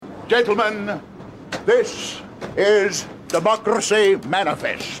Gentlemen, this is Democracy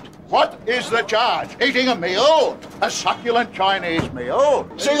Manifest. What is the charge? Eating a meal? A succulent Chinese meal?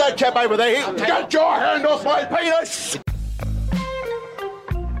 See that chap over there? Get your hand off my penis!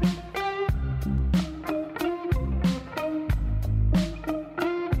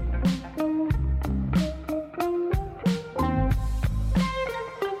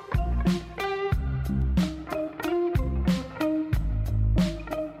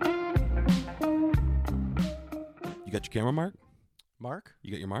 You got your camera, Mark? Mark?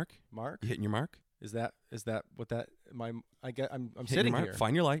 You got your mark? Mark? You hitting your mark? Is that what that I'm Hitting sitting your mark? here.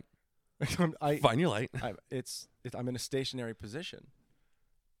 Find your light. Find your light. I'm in a stationary position.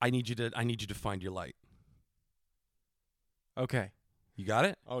 I need you to find your light. Okay. You got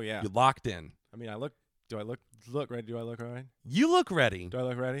it? Oh yeah. You're locked in. I mean, do I look ready? Do I look ready? You look ready. Do I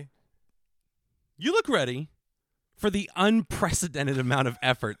look ready? You look ready for the unprecedented amount of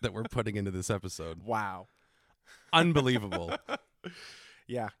effort that we're putting into this episode. Wow. Unbelievable.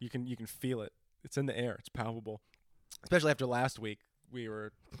 Yeah, you can feel it. It's in the air. It's palpable. Especially after last week,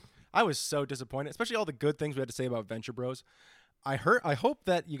 I was so disappointed, especially all the good things we had to say about Venture Bros. I hope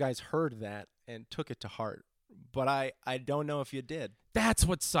that you guys heard that and took it to heart, but I don't know if you did. That's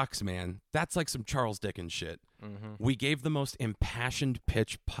what sucks, man. That's like some Charles Dickens shit. Mm-hmm. We gave the most impassioned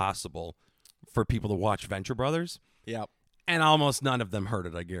pitch possible for people to watch Venture Brothers. Yep. And almost none of them heard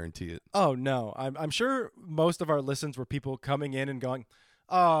it, I guarantee it. Oh, no. I'm sure most of our listens were people coming in and going,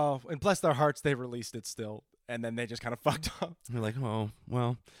 oh, and bless their hearts, they released it still. And then they just kind of fucked up. They're like, oh,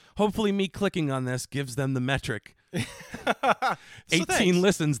 well, hopefully me clicking on this gives them the metric. 18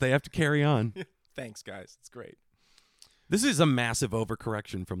 listens they have to carry on. Thanks, guys. It's great. This is a massive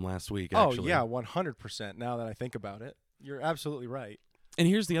overcorrection from last week, actually. Oh, yeah, 100% now that I think about it. You're absolutely right. And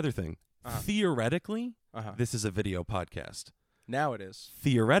here's the other thing. Theoretically, Uh-huh. this is a video podcast. Now it is.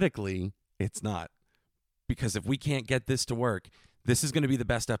 Theoretically, it's not. Because if we can't get this to work, this is going to be the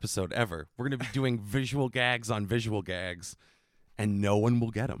best episode ever. We're going to be doing visual gags on visual gags, and no one will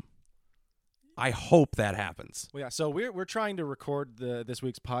get them. I hope that happens. Well, yeah. So we're trying to record this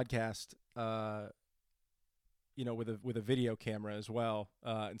week's podcast, with a video camera as well,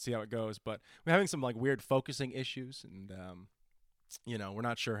 and see how it goes. But we're having some like weird focusing issues, and we're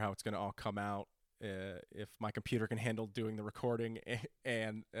not sure how it's going to all come out. If my computer can handle doing the recording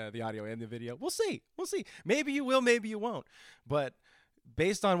and the audio and the video. We'll see. Maybe you will, maybe you won't. But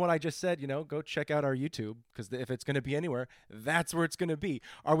based on what I just said, go check out our YouTube, because if it's going to be anywhere, that's where it's going to be.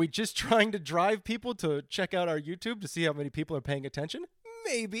 Are we just trying to drive people to check out our YouTube to see how many people are paying attention?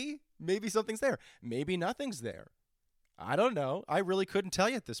 Maybe. Maybe something's there. Maybe nothing's there. I don't know. I really couldn't tell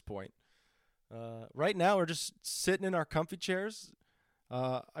you at this point. Right now, we're just sitting in our comfy chairs.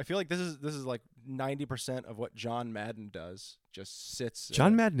 I feel like this is like 90% of what John Madden does. Just sits.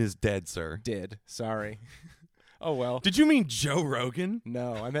 John Madden is dead, sir. Did. Sorry. Oh, well. Did you mean Joe Rogan?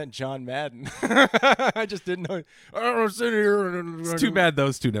 No, I meant John Madden. I just didn't know. I don't sit here. It's too bad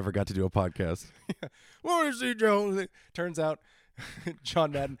those two never got to do a podcast. Yeah. What is he, Joe? Turns out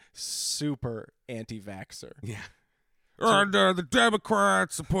John Madden, super anti-vaxxer. Yeah. And the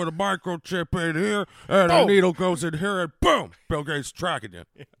Democrats put a microchip in here, and a needle goes in here, and boom, Bill Gates is tracking you.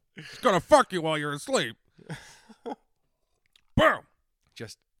 Yeah. It's going to fuck you while you're asleep. Boom.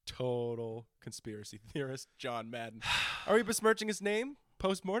 Just total conspiracy theorist John Madden. Are we besmirching his name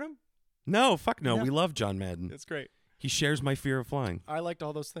post-mortem? No, fuck no. Yeah. We love John Madden. That's great. He shares my fear of flying. I liked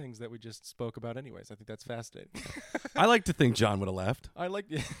all those things that we just spoke about anyways. I think that's fascinating. I like to think John would have left. I'd like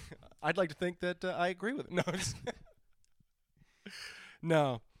to think that I agree with him.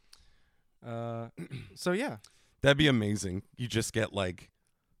 No. So yeah, that'd be amazing. You just get like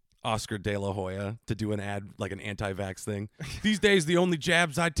Oscar De La Hoya to do an ad, like an anti-vax thing. These days, the only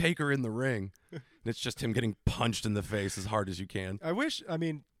jabs I take are in the ring. And it's just him getting punched in the face as hard as you can.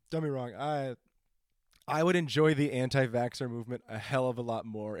 Don't me wrong. I would enjoy the anti-vaxxer movement a hell of a lot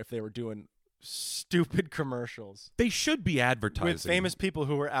more if they were doing stupid commercials. They should be advertising with famous people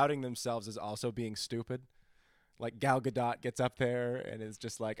who are outing themselves as also being stupid. Like Gal Gadot gets up there and is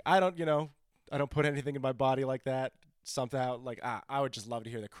just like, I don't put anything in my body like that. Something out like, I would just love to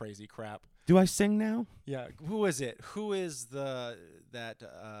hear the crazy crap. Do I sing now? Yeah. Who is it? Who is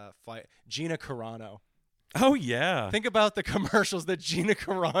fight? Gina Carano. Oh yeah. Think about the commercials that Gina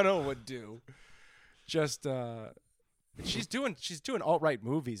Carano would do. Just she's doing alt-right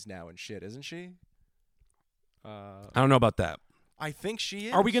movies now and shit, isn't she? I don't know about that. I think she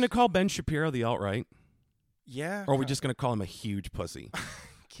is. Are we going to call Ben Shapiro the alt-right? Yeah. Or are we just going to call him a huge pussy?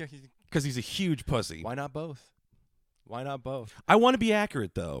 Because he's a huge pussy. Why not both? I want to be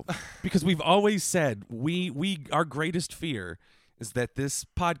accurate, though, because we've always said our greatest fear is that this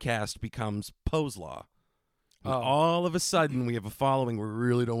podcast becomes Poe's Law. And Oh. all of a sudden, we have a following we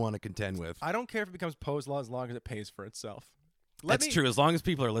really don't want to contend with. I don't care if it becomes Poe's Law as long as it pays for itself. That's true, as long as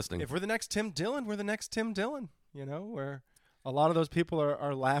people are listening. If we're the next Tim Dillon, we're the next Tim Dillon. You know, where a lot of those people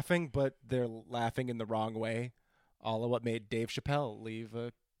are laughing, but they're laughing in the wrong way. All of what made Dave Chappelle leave,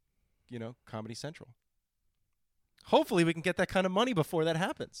 Comedy Central. Hopefully, we can get that kind of money before that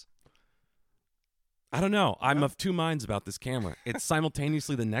happens. I don't know. I'm of two minds about this camera. It's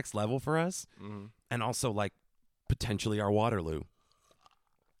simultaneously the next level for us, and also like potentially our Waterloo.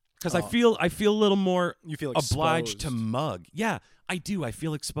 Because I feel a little more You feel obliged to exposed. mug. Yeah, I do. I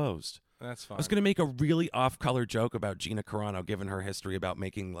feel exposed. That's fine. I was gonna make a really off-color joke about Gina Carano, given her history about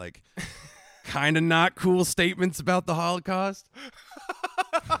making like kind of not cool statements about the Holocaust.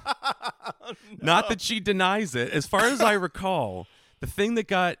 Not that she denies it. As far as I recall, the thing that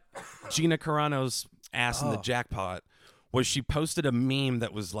got Gina Carano's ass in the jackpot was she posted a meme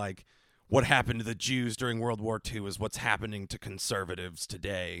that was like, what happened to the Jews during World War II is what's happening to conservatives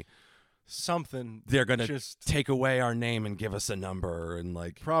today. Something. They're going to just take away our name and give us a number and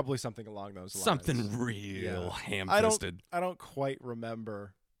like probably something along those lines. something real Yeah. ham-fisted. I don't quite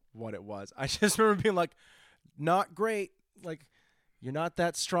remember what it was. I just remember being like, not great. Like, you're not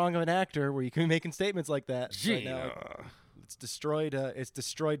that strong of an actor where you can be making statements like that. Right now, Gina. it's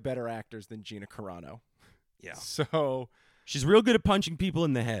destroyed better actors than Gina Carano. Yeah. So She's real good at punching people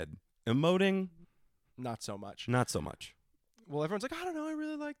in the head. Emoting, not so much. not so much. Well, everyone's like, I don't know, I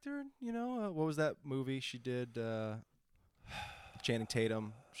really liked her. You know, what was that movie she did? Channing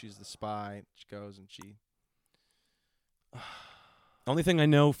Tatum. She's the spy. She goes and she. Only thing I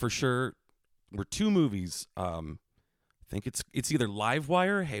know for sure were two movies. I think it's either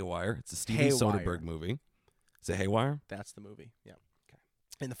Livewire or Haywire. It's a Steven Haywire. Soderbergh movie. Is it Haywire? That's the movie. Yeah. Okay.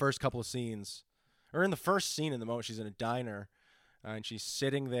 In the first couple of scenes, or in the first scene in the moment, she's in a diner, and she's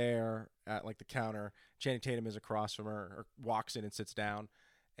sitting there at like the counter. Channing Tatum is across from her, or walks in and sits down,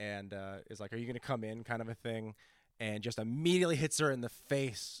 and is like, "Are you going to come in?" kind of a thing, and just immediately hits her in the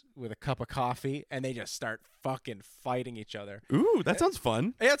face with a cup of coffee, and they just start fucking fighting each other. Ooh, that sounds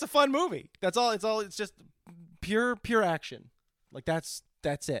fun. Yeah, it's a fun movie. That's all. It's just pure action. Like that's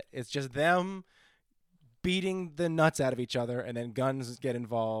it. It's just them beating the nuts out of each other, and then guns get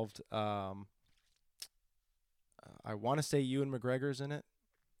involved. I want to say Ewan McGregor's in it.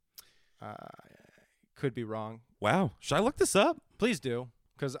 Could be wrong. Wow. Should I look this up? Please do,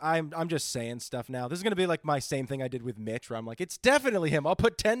 because I'm just saying stuff now. This is gonna be like my same thing I did with Mitch, where I'm like, it's definitely him. I'll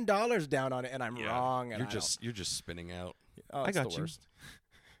put $10 down on it, and I'm wrong. And You're just spinning out. Oh, I it's got the you. worst.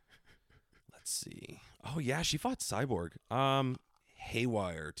 Let's see. Oh yeah, she fought Cyborg.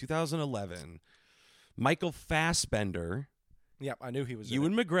 Haywire, 2011. Michael Fassbender, Yep, I knew he was.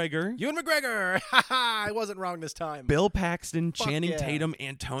 Ewan McGregor, Ewan McGregor. I wasn't wrong this time. Bill Paxton, Fuck Channing yeah. Tatum,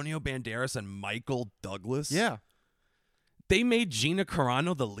 Antonio Banderas, and Michael Douglas. Yeah. They made Gina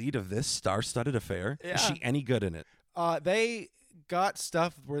Carano the lead of this star-studded affair. Yeah. Is she any good in it? They got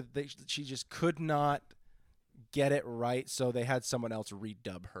stuff where she just could not get it right, so they had someone else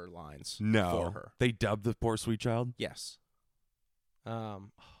redub her lines for her. They dubbed the poor sweet child. Yes.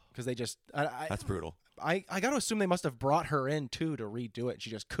 Because they just That's brutal. I got to assume they must have brought her in too to redo it. She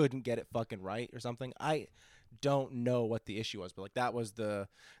just couldn't get it fucking right or something. I don't know what the issue was, but like that was the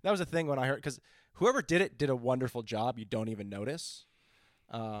thing when I heard, because whoever did it did a wonderful job. You don't even notice.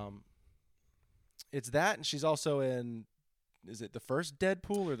 It's that, and she's also in. Is it the first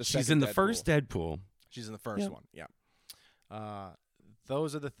Deadpool or the second? She's in the Deadpool? first Deadpool. She's in the first Yep. one. Yeah.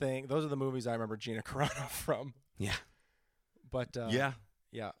 Those are the movies I remember Gina Carano from. Yeah. But Yeah.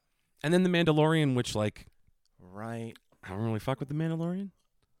 yeah. And then The Mandalorian, which, like, Right. I don't really fuck with The Mandalorian.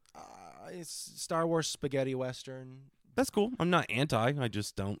 It's Star Wars spaghetti western. That's cool. I'm not anti. I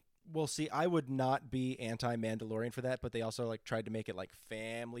just don't. Well, see, I would not be anti-Mandalorian for that, but they also like tried to make it like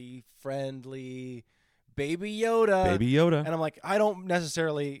family friendly, Baby Yoda. Baby Yoda. And I'm like, I don't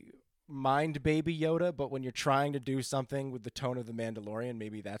necessarily mind Baby Yoda, but when you're trying to do something with the tone of the Mandalorian,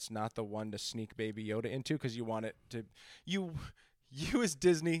 maybe that's not the one to sneak Baby Yoda into, because you want it to you as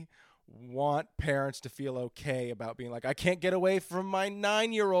Disney want parents to feel okay about being like, I can't get away from my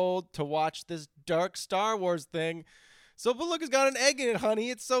 9-year-old to watch this dark Star Wars thing. So, but look, it's got an egg in it, honey.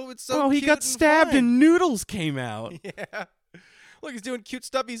 It's so. Oh, he cute got and stabbed fun. and noodles came out. Yeah. Look, he's doing cute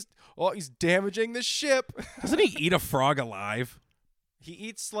stuff. He's damaging the ship. Doesn't he eat a frog alive? He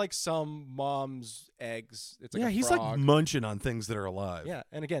eats like some mom's eggs. It's like Yeah, a he's frog. like munching on things that are alive. Yeah,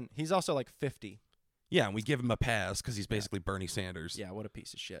 and again, he's also like 50. Yeah, and we give him a pass because he's basically Bernie Sanders. Yeah, what a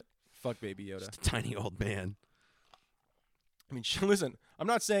piece of shit. Fuck Baby Yoda. Just a tiny old man. I mean, listen, I'm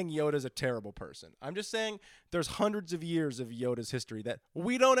not saying Yoda's a terrible person. I'm just saying there's hundreds of years of Yoda's history that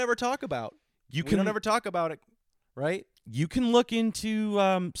we don't ever talk about. We don't ever talk about it, right? You can look into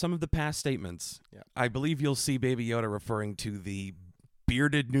some of the past statements. Yeah. I believe you'll see Baby Yoda referring to the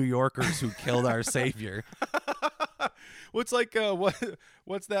bearded New Yorkers who killed our savior. What's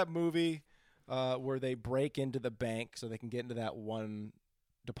what's that movie where they break into the bank so they can get into that one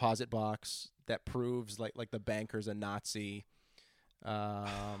deposit box that proves like the banker's a Nazi?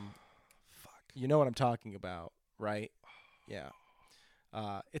 You know what I'm talking about, right? Yeah.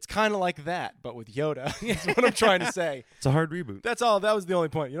 It's kind of like that, but with Yoda. That's what I'm trying to say. It's a hard reboot. That's all. That was the only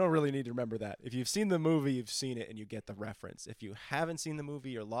point. You don't really need to remember that. If you've seen the movie, you've seen it, and you get the reference. If you haven't seen the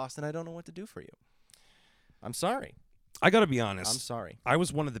movie, you're lost, and I don't know what to do for you. I'm sorry. I got to be honest. I'm sorry. I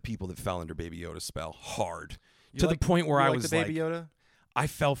was one of the people that fell under Baby Yoda's spell hard. You to like- the point where you I like was the Baby like, Yoda? I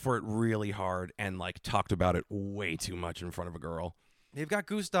fell for it really hard and like talked about it way too much in front of a girl. They've got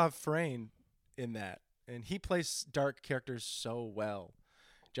Gustav Frayne in that, and he plays dark characters so well.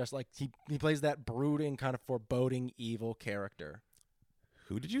 Just like he plays that brooding, kind of foreboding, evil character.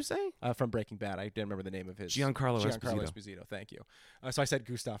 Who did you say? From Breaking Bad. I didn't remember the name of his. Giancarlo Giancarlo Esposito. Esposito. Thank you. So I said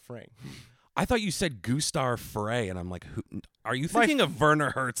Gustav Frayne. I thought you said Gustav Frey, and I'm like, who? Are you thinking of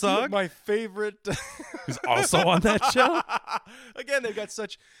Werner Herzog, My favorite. who's also on that show? Again, they've got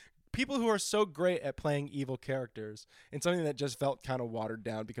such people who are so great at playing evil characters, and something that just felt kind of watered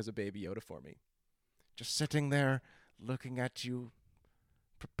down because of Baby Yoda for me. Just sitting there, looking at you,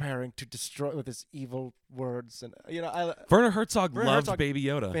 preparing to destroy with his evil words, and Werner Herzog Werner loved Herzog- Baby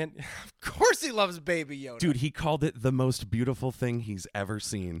Yoda. Of course, he loves Baby Yoda, Dude, he called it the most beautiful thing he's ever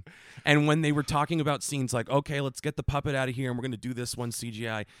seen. And when they were talking about scenes like, okay, let's get the puppet out of here and we're going to do this one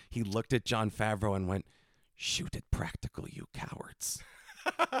CGI, he looked at Jon Favreau and went, shoot it practical, you cowards.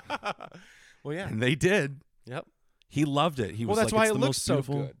 Well, yeah, And they did. yep. He loved it. He Well, was that's like, why it's it the looks most so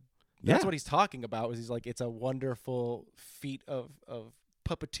beautiful. good. That's Yeah. what he's talking about. Was he's like, it's a wonderful feat of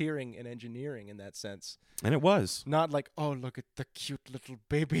puppeteering and engineering in that sense. And it was. Not like, oh, look at the cute little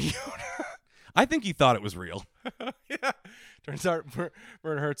Baby Yoda. I think he thought it was real. Yeah. Turns out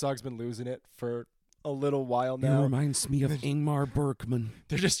Werner Herzog's been losing it for a little while It now. reminds me of Ingmar Bergman.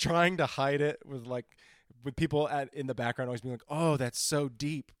 They're just trying to hide it with people in the background always being like, oh, that's so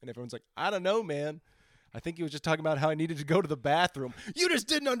deep. And everyone's like, I don't know, man. I think he was just talking about how I needed to go to the bathroom. You just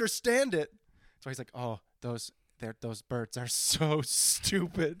didn't understand it. So he's like, oh, those birds are so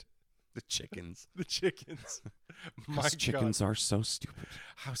stupid. The chickens. The chickens. My Those chickens God. are so stupid.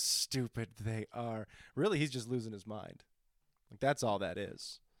 How stupid they are. Really, he's just losing his mind. Like, that's all that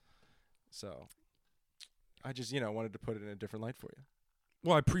is. So I just, wanted to put it in a different light for you.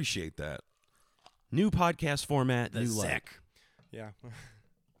 Well, I appreciate that. New podcast format, new light. Yeah.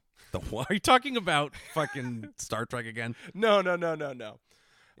 The what? Are you talking about fucking Star Trek again? No.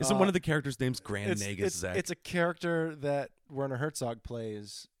 Isn't one of the characters' names Grand Nagus it's, Zek? it's a character that Werner Herzog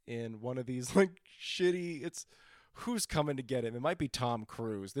plays in one of these like shitty. It's who's coming to get him? It might be Tom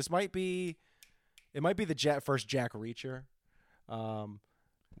Cruise. It might be the first Jack Reacher,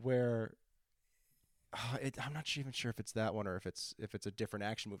 where I'm not even sure if it's that one or if it's a different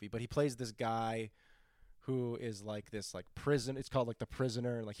action movie. But he plays this guy who is like this like prison. It's called like The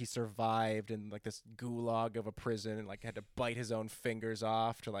Prisoner, and like he survived in like this gulag of a prison and like had to bite his own fingers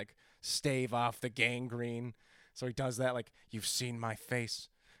off to like stave off the gangrene. So he does that like, you've seen my face,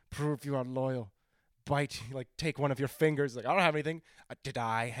 prove you are loyal, bite, like take one of your fingers. Like, I don't have anything. Did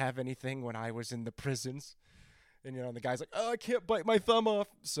I have anything when I was in the prisons? And and the guy's like, oh, I can't bite my thumb off.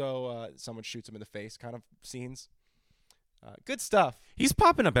 So someone shoots him in the face, kind of scenes. Good stuff. He's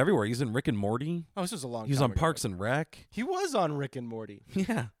popping up everywhere. He's in Rick and Morty. Oh, this was a long time He was on ago. Parks and Rec. He was on Rick and Morty.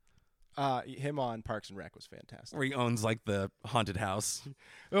 Yeah. Him on Parks and Rec was fantastic. Where he owns like the haunted house.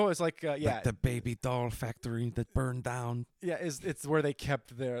 Oh, it's like, yeah. Like the baby doll factory that burned down. Yeah, it's where they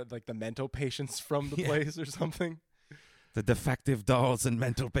kept their like the mental patients from the Yeah. place or something. The defective dolls and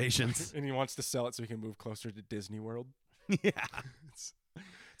mental patients. And he wants to sell it so he can move closer to Disney World. Yeah.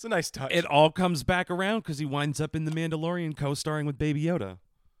 It's a nice touch. It all comes back around because he winds up in The Mandalorian co-starring with Baby Yoda.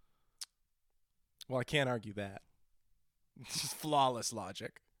 Well, I can't argue that. It's just flawless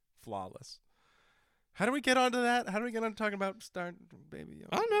logic. Flawless. How do we get onto that? How do we get on talking about Baby Yoda?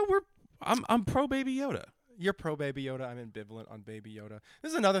 I don't know. I'm pro Baby Yoda. You're pro Baby Yoda. I'm ambivalent on Baby Yoda.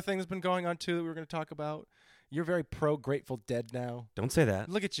 This is another thing that's been going on, too, that we were going to talk about. You're very pro Grateful Dead now. Don't say that.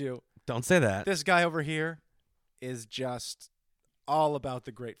 Look at you. Don't say that. This guy over here is just all about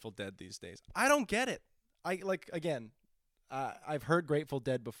the Grateful Dead these days. I don't get it. I've heard Grateful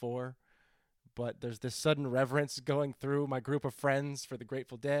Dead before, but there's this sudden reverence going through my group of friends for the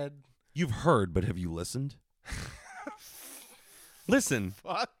Grateful Dead. You've heard, but have you listened? Listen,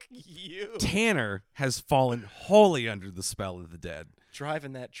 Fuck you. Tanner has fallen wholly under the spell of the dead.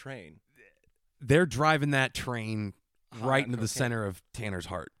 Driving that train. They're driving that train right into the cocaine. center of Tanner's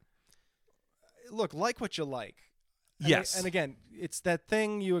heart. Look, like what you like. Yes. And again, it's that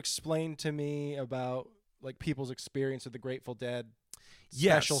thing you explained to me about like people's experience with the Grateful Dead,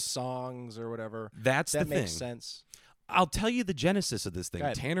 special Yes. songs or whatever. That's That the makes thing. sense. I'll tell you the genesis of this thing. Go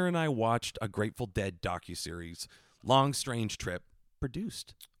ahead. Tanner and I watched a Grateful Dead docuseries, Long Strange Trip,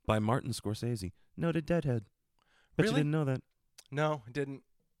 produced by Martin Scorsese, noted deadhead. Bet you Really? didn't know that. No, I didn't.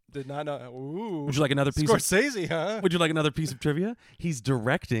 Did not know. Ooh. Would you like another piece of Scorsese, huh? Would you like another piece of trivia? He's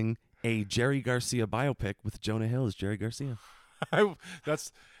directing a Jerry Garcia biopic with Jonah Hill as Jerry Garcia.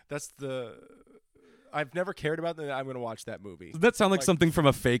 That's the. I've never cared about that. I'm going to watch that movie. Does that sound like Like- something from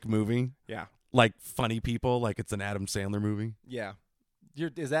a fake movie? Yeah. Like Funny People, like it's an Adam Sandler movie? Yeah.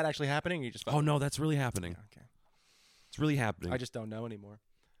 Is that actually happening? Or you just Oh no, that's really happening. Okay. It's really happening. I just don't know anymore.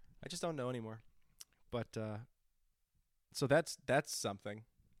 But so that's something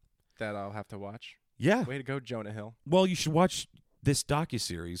that I'll have to watch. yeah. Way to go, Jonah Hill. Well, you should watch this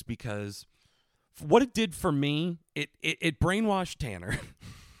docuseries because what it did for me, it brainwashed Tanner.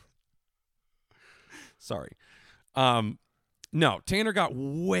 Sorry. No, Tanner got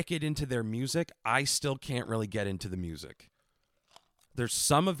wicked into their music. I still can't really get into the music. There's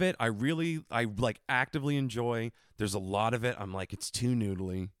some of it I like actively enjoy. There's a lot of it I'm like it's too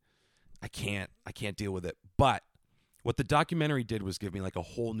noodly. I can't deal with it. But what the documentary did was give me like a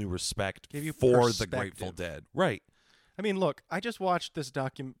whole new respect Give you for the perspective. Grateful Dead. Right. I mean, look, I just watched this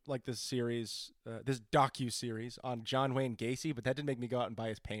series, this docu-series on John Wayne Gacy, but that didn't make me go out and buy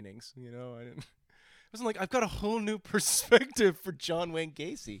his paintings. You know, I didn't. It wasn't like I've got a whole new perspective for John Wayne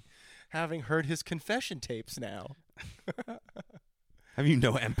Gacy, having heard his confession tapes now. Have you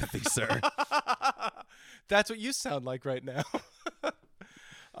no empathy, sir? That's what you sound like right now.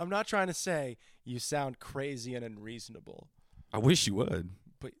 I'm not trying to say you sound crazy and unreasonable, I wish you would.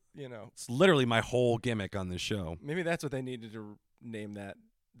 but you know, It's literally my whole gimmick on this show. maybe that's what they needed to name that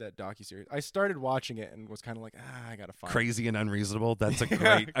docuseries. I started watching it and was kind of like, I gotta find Crazy and Unreasonable. That's a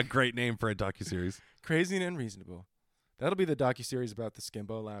Yeah. great name for a docuseries. Crazy and Unreasonable. That'll be the docuseries about the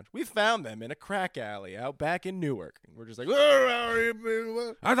Skimbo Lounge. We found them in a crack alley out back in Newark. And we're just like, where are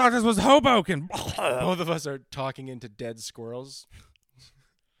you? I thought this was Hoboken. Both of us are talking into dead squirrels.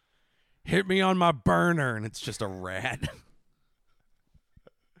 Hit me on my burner, and it's just a rat.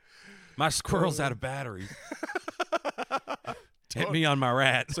 My squirrel's out of battery. Hit me on my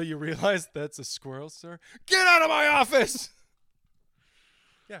rat. So you realize that's a squirrel, sir? Get out of my office!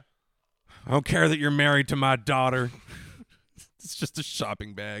 I don't care that you're married to my daughter. It's just a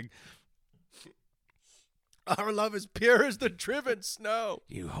shopping bag. Our love is pure as the driven snow.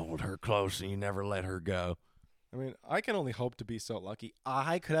 You hold her close and you never let her go. I mean, I can only hope to be so lucky.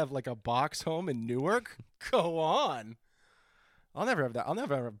 I could have like a box home in Newark. Go on. I'll never have that. I'm not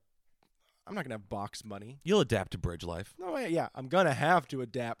gonna have box money. You'll adapt to bridge life. No way. Yeah, I'm gonna have to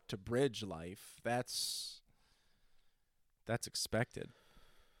adapt to bridge life. That's expected.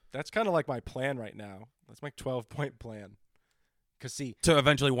 That's kind of like my plan right now. That's my 12-point plan. Cause see, To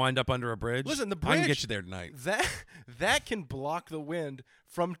eventually wind up under a bridge. Listen, the I can bridge- get you there tonight. that can block the wind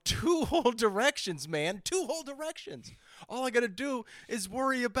from 2 whole directions, man. 2 whole directions. All I gotta do is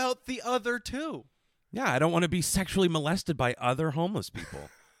worry about the other 2. Yeah, I don't want to be sexually molested by other homeless people.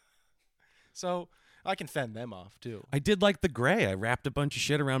 So I can fend them off too. I did like the gray. I wrapped a bunch of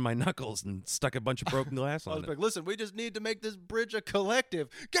shit around my knuckles and stuck a bunch of broken glass I on was it. like, listen, we just need to make this bridge a collective.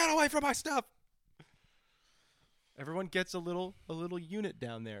 Get away from my stuff. Everyone gets a little unit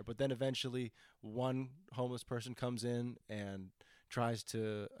down there, but then eventually one homeless person comes in and tries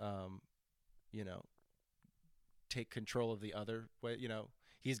to, take control of the other.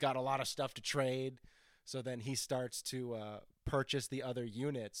 He's got a lot of stuff to trade, so then he starts to purchase the other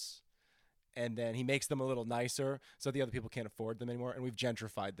units, and then he makes them a little nicer, so the other people can't afford them anymore, and we've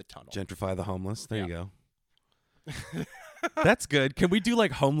gentrified the tunnel. Gentrify the homeless. There Yeah. you go. That's good. Can we do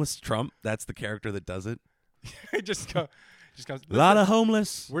like homeless Trump? That's the character that does it. just goes. A lot of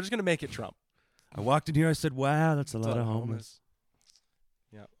homeless. We're just gonna make it Trump. I walked in here. I said, "Wow, that's a lot of homeless."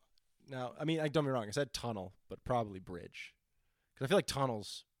 Yeah. Now, I mean, I don't get me wrong. I said tunnel, but probably bridge, because I feel like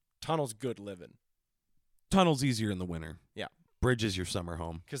tunnels good living. Tunnel's easier in the winter. Yeah. Bridge is your summer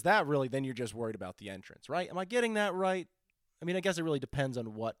home. Because that really, then you're just worried about the entrance, right? Am I getting that right? I mean, I guess it really depends on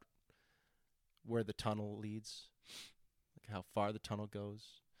where the tunnel leads, like how far the tunnel goes.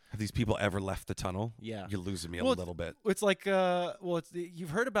 Have these people ever left the tunnel? Yeah. You're losing me a Well, little bit. It's like, you've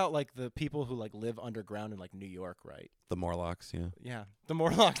heard about like the people who like live underground in like New York, right? The Morlocks, yeah. Yeah, the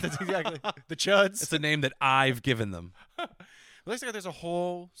Morlocks. That's exactly the Chuds. It's a name that I've given them. looks like there's a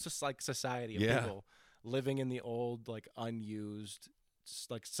whole society of Yeah. people living in the old, like, unused,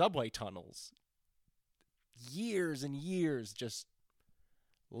 like, subway tunnels. Years and years just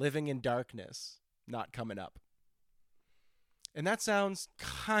living in darkness, not coming up. And that sounds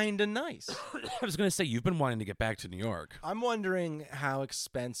kind of nice. I was going to say, you've been wanting to get back to New York. I'm wondering how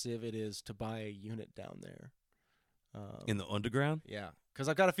expensive it is to buy a unit down there. In the underground? Yeah, because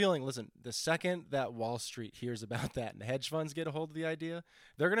I've got a feeling, listen, the second that Wall Street hears about that and the hedge funds get a hold of the idea,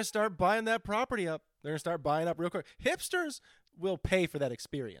 they're going to start buying that property up. They're going to start buying up real quick. Hipsters will pay for that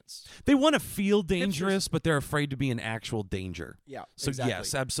experience. They want to feel dangerous, but they're afraid to be in actual danger. Yeah, So exactly.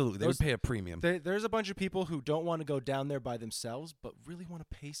 yes, absolutely. They would pay a premium. There's a bunch of people who don't want to go down there by themselves, but really want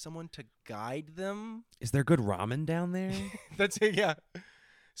to pay someone to guide them. Is there good ramen down there? That's it, yeah.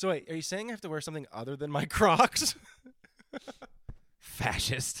 So wait, are you saying I have to wear something other than my Crocs?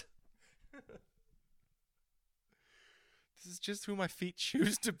 Fascist. This is just who my feet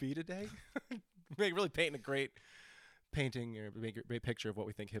choose to be today. Really painting a great painting or great picture of what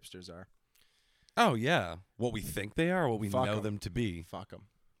we think hipsters are. Oh, yeah. What we think they are, or what we Fuck know 'em. them to be. Fuck them.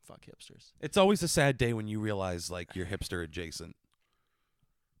 Fuck hipsters. It's always a sad day when you realize, like, you're hipster adjacent.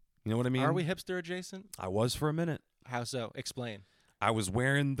 You know what I mean? Are we hipster adjacent? I was for a minute. How so? Explain. I was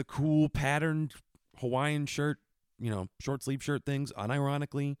wearing the cool patterned Hawaiian shirt, short sleeve shirt things,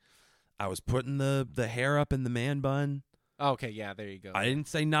 unironically. I was putting the hair up in the man bun. Oh, okay, yeah, there you go. I didn't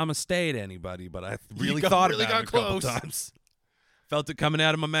say namaste to anybody, but I really got- thought really about it a got couple close. times. Felt it coming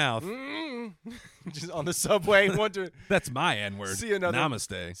out of my mouth. Just on the subway, want to That's my N-word. See another-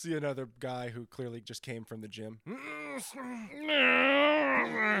 Namaste. see another guy who clearly just came from the gym.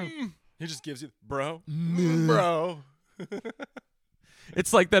 He just gives you, bro.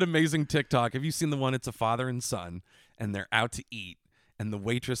 It's like that amazing TikTok. Have you seen the one? It's a father and son, and they're out to eat, and the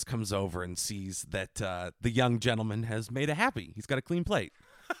waitress comes over and sees that the young gentleman has made a happy. He's got a clean plate.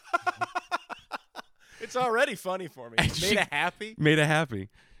 It's already funny for me. And Made she- a happy. Made a happy.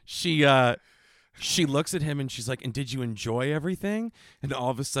 She looks at him and she's like, "And did you enjoy everything?" And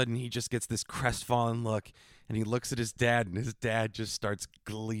all of a sudden, he just gets this crestfallen look, and he looks at his dad, and his dad just starts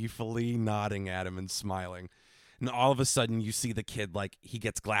gleefully nodding at him and smiling. And all of a sudden, you see the kid, like, he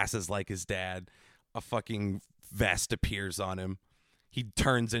gets glasses like his dad. A fucking vest appears on him. He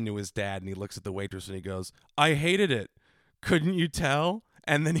turns into his dad, and he looks at the waitress, and he goes, "I hated it. Couldn't you tell?"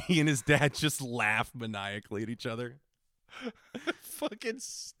 And then he and his dad just laugh maniacally at each other. Fucking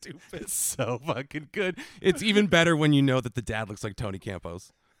stupid. It's so fucking good. It's even better when you know that the dad looks like Tony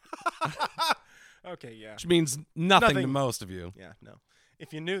Campos, Okay, yeah. which means nothing to Nothing. most of you. Yeah, no.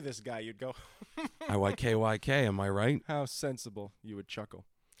 If you knew this guy, you'd go, IYKYK, am I right? how sensible, you would chuckle.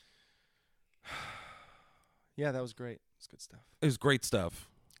 Yeah, that was great. It's good stuff. It was great stuff.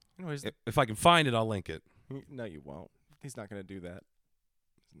 Anyways, If I can find it, I'll link it. no, you won't. He's not going to do that.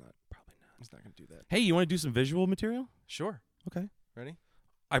 He's not. Probably not. He's not going to do that. Hey, you want to do some visual material? Sure. Okay. Ready?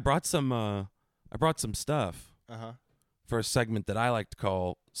 I brought some stuff Uh-huh. for a segment that I like to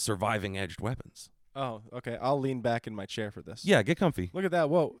call Surviving Edged Weapons. Oh, okay. I'll lean back in my chair for this. Yeah, get comfy. Look at that.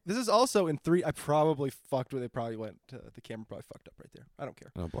 Whoa. This is also in 3. I probably fucked with it. Probably went to the camera. Probably fucked up right there. I don't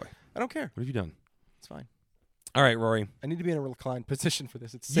care. Oh boy. I don't care. What have you done? It's fine. All right, Rory. I need to be in a reclined position for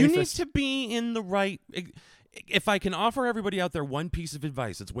this. It's You safest. need to be in the right. If I can offer everybody out there one piece of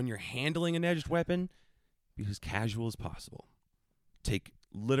advice, it's when you're handling an edged weapon, be as casual as possible. Take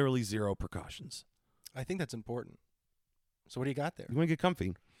literally zero precautions. I think that's important. So what do you got there? You want to get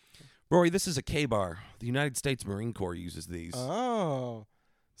comfy. Rory, this is a K-bar. The United States Marine Corps uses these. Oh.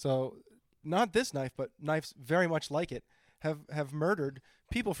 So not this knife, but knives very much like it have murdered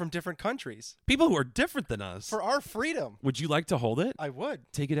people from different countries People who are different than us. for our freedom. Would you like to hold it? I would.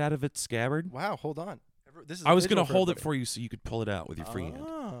 Take it out of its scabbard? Wow, hold on. This is I was going going to hold it for you so you could pull it out with your free hand.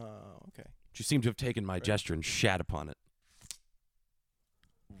 Oh, okay. But you seem to have taken my gesture and shat upon it.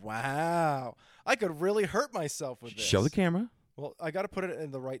 Wow. I could really hurt myself with this. Show the camera. Well, I got to put it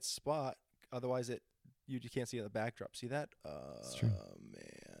in the right spot. Otherwise, you can't see the backdrop. See that? It's true.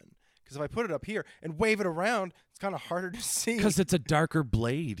 Man. Because if I put it up here and wave it around, it's kind of harder to see. Because it's a darker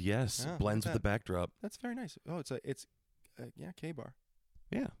blade, yes. Yeah, It blends look with at the backdrop. That's very nice. Oh, it's yeah, K-bar.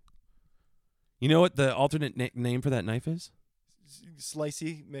 Yeah. You know what the alternate name for that knife is?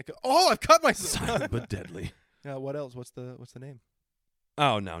 Slicey. Oh, I've cut myself. Silent but deadly. Yeah. What else? What's the name?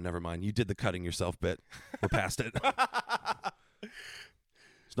 Oh, no, never mind. You did the cutting yourself bit. We're past it.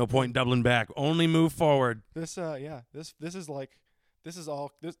 There's no point in doubling back. Only move forward. This yeah. This is like this is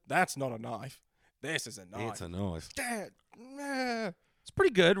all this. That's not a knife. This is a knife. It's a knife. Dad, It's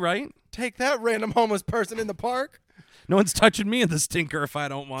pretty good, right? take that, random homeless person in the park. No one's touching me in the stinker if I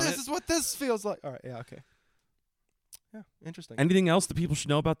don't want This it. is what this feels like. All right. Yeah. Okay. Yeah, interesting. Anything else that people should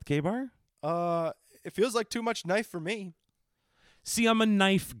know about the K-Bar? It feels like too much knife for me. See, I'm a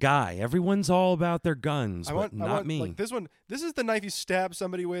knife guy. Everyone's all about their guns, but not me. Like this one. This is the knife you stab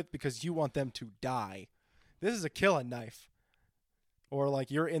somebody with because you want them to die. This is a killing knife. Or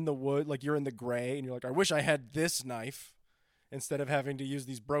like you're in the wood, like you're in the gray, and you're like, I wish I had this knife instead of having to use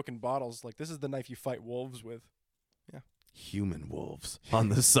these broken bottles. Like this is the knife you fight wolves with. Yeah. Human wolves on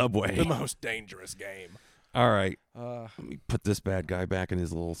the subway. The most dangerous game. All right. Let me put this bad guy back in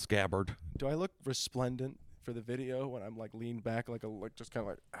his little scabbard. Do I look resplendent for the video when I'm like leaned back like just kind of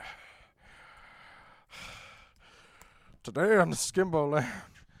like today on the Skimbo Lounge?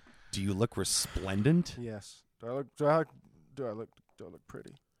 Do you look resplendent? Yes. Do I look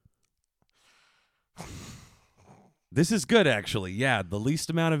pretty? This is good, actually. Yeah, the least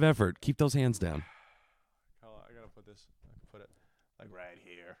amount of effort. Keep those hands down. Hold on, I gotta put this. I can put it like right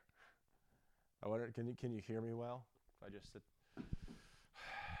here. I wonder, can you hear me well? If I just sit.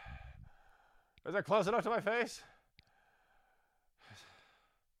 Is that close enough to my face?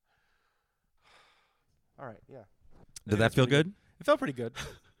 All right, yeah. Did that feel good? It felt pretty good.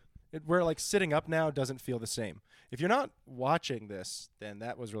 Where like sitting up now doesn't feel the same. If you're not watching this, then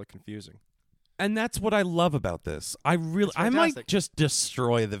that was really confusing. And that's what I love about this. I might fantastic. just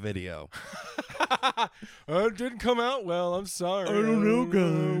destroy the video. It didn't come out well. I'm sorry. I don't know,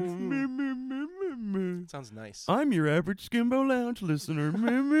 guys. Sounds nice. I'm your average Skimbo Lounge listener.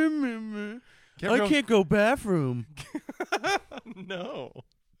 I can't go bathroom. No.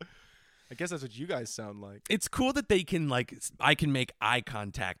 I guess that's what you guys sound like. It's cool that they can I can make eye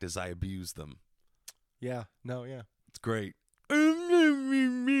contact as I abuse them. Yeah. No, yeah. It's great.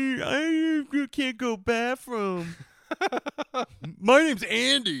 I can't go bathroom. My name's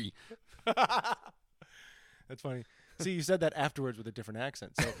Andy. That's funny. See, you said that afterwards with a different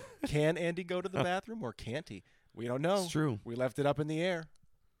accent. So, can Andy go to the bathroom or can't he? We don't know. It's true. We left it up in the air.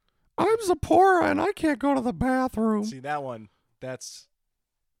 I'm Zipporah and I can't go to the bathroom. See, that one, that's,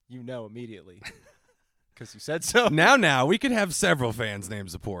 immediately. Because you said so. Now, we could have several fans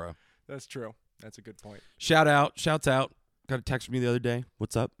named Zipporah. That's true. That's a good point. Shouts out. Got a text from me the other day.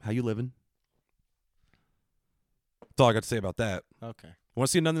 What's up? How you living? That's all I got to say about that. Okay. Want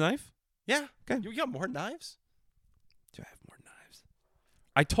to see another knife? Yeah. Okay. You got more knives? Do I have more knives?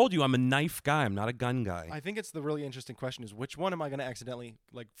 I told you I'm a knife guy. I'm not a gun guy. I think it's the really interesting question is which one am I going to accidentally,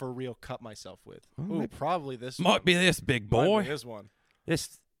 like, for real cut myself with? Oh, Ooh, maybe- probably this Might one. be this big Might be boy. this one.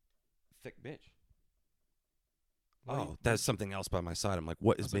 This thick bitch. Wait, Oh, that's something else by my side. I'm like,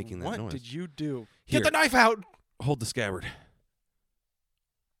 what is making that what noise? did you do? Here. Get the knife out! Hold the scabbard.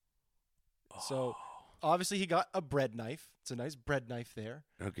 So, obviously, he got a bread knife. It's a nice bread knife there.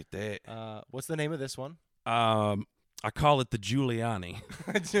 Look at that. What's the name of this one? I call it the Giuliani.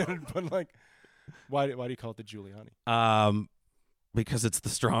 But, like, why do you call it the Giuliani? Because it's the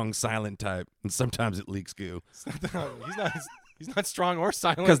strong, silent type, and sometimes it leaks goo. He's not strong or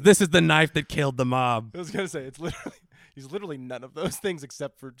silent. Because this is the knife that killed the mob. I was gonna say he's literally none of those things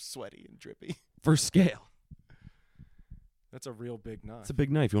except for sweaty and drippy. For scale. That's a real big knife. It's a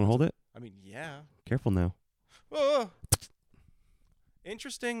big knife. You want to hold it? I mean, yeah. Careful now. Oh.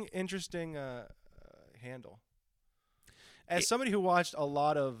 Interesting handle. As somebody who watched a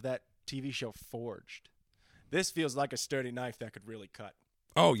lot of that TV show Forged, this feels like a sturdy knife that could really cut.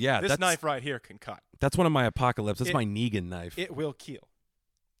 Oh, yeah. This knife right here can cut. That's one of my apocalypse. That's my Negan knife. It will kill.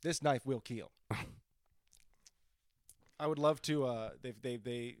 This knife will kill. I would love to.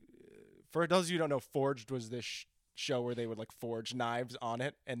 They for those of you who don't know, Forged was this show where they would like forge knives on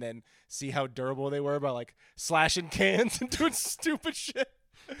it and then see how durable they were by like slashing cans and doing stupid shit.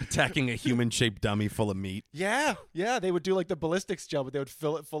 Attacking a human-shaped dummy full of meat. Yeah. They would do like the ballistics gel, but they would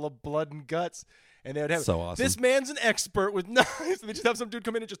fill it full of blood and guts. And they would have So awesome. This man's an expert with knives. And they just have some dude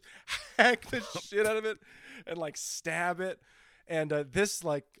come in and just hack the shit out of it and like stab it. And this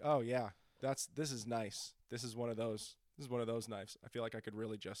like, oh yeah, this is nice. This is one of those knives. I feel like I could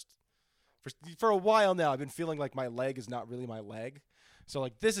really just for a while now I've been feeling like my leg is not really my leg. So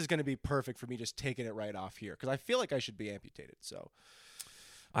like this is going to be perfect for me just taking it right off here because I feel like I should be amputated. So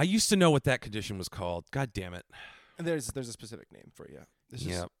I used to know what that condition was called. God damn it. and there's a specific name for you. This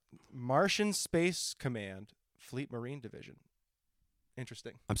is Martian Space Command, Fleet Marine Division.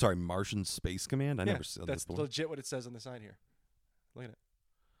 Interesting. I'm sorry, Martian Space Command? I never said that's this. legit what it says on the sign here. Look at it.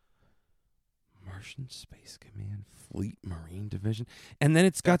 Martian Space Command, Fleet Marine Division. And then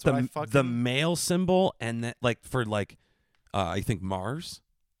it's got That's what the male symbol and that like for like I think Mars.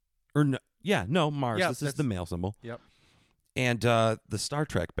 Or no, Mars. Yeah, this is the male symbol. Yep. And the Star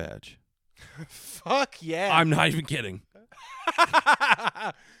Trek badge. Fuck yeah. I'm not even kidding.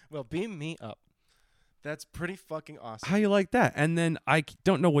 Well, beam me up. That's pretty fucking awesome. How you like that? And then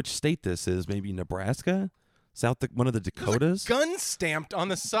don't know which state this is. Maybe Nebraska, one of the Dakotas. Gun stamped on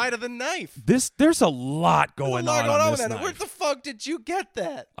the side of the knife. There's a lot going on. This knife. Where the fuck did you get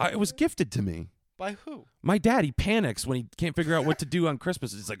that? It was gifted to me. By who? My dad. He panics when he can't figure out what to do on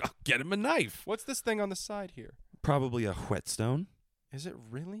Christmas. He's like, "Oh, get him a knife." What's this thing on the side here? Probably a whetstone. Is it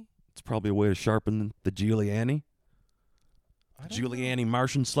really? It's probably a way to sharpen the Giuliani. Giuliani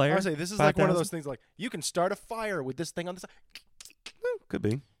Martian Slayer. I would say this is like one of those things like you can start a fire with this thing on the side. Could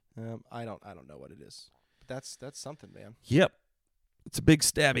be. I don't know what it is. But that's something, man. Yep. It's a big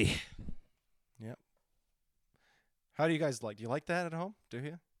stabby. Yep. How do you guys like? Do you like that at home? Do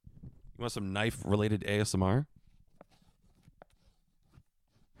you? You want some knife-related ASMR?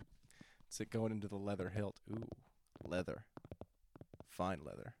 Is it going into the leather hilt? Ooh, leather. Fine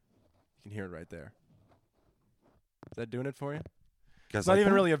leather. You can hear it right there. Is that doing it for you? It's not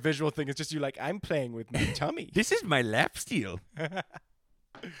even really a visual thing. It's just you like, I'm playing with my tummy. This is my lap steel.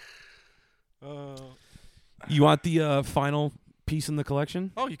 You want the final piece in the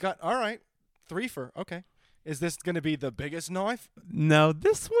collection? Oh, you got, all right. 3 for, okay. Is this going to be the biggest knife? No,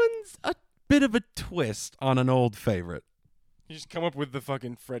 this one's a bit of a twist on an old favorite. You just come up with the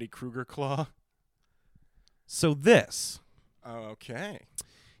fucking Freddy Krueger claw. So this okay,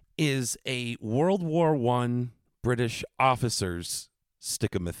 is a World War I British officer's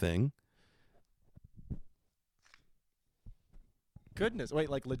stick-a-ma-thing. Goodness. Wait,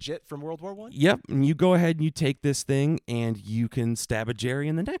 like legit from World War I? Yep, and you go ahead and you take this thing and you can stab a Jerry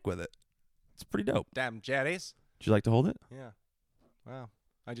in the neck with it. It's pretty dope. Damn Jerry's. Would you like to hold it? Yeah. Wow.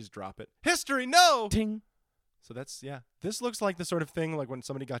 I just drop it. History, no! Ting. So that's, yeah. This looks like the sort of thing like when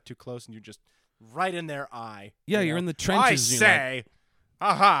somebody got too close and you just right in their eye. Yeah, you're in the trenches. I say,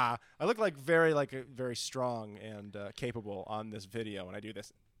 aha. I look like very strong and capable on this video when I do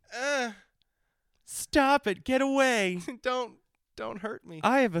this. Stop it. Get away. Don't hurt me.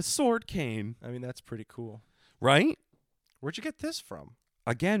 I have a sword cane. I mean, that's pretty cool. Right? Where'd you get this from?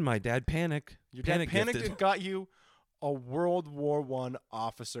 Again, my dad panicked. Your dad panicked and got you a World War I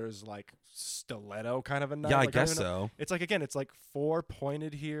officer's like stiletto kind of a knife. Yeah, I like, guess so. It's like, again, it's like 4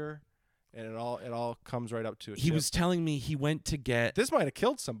 pointed here, and it all comes right up to it. He was telling me he went to get. This might have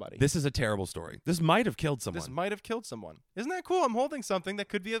killed somebody. This is a terrible story. This might have killed someone. This might have killed someone. Isn't that cool? I'm holding something that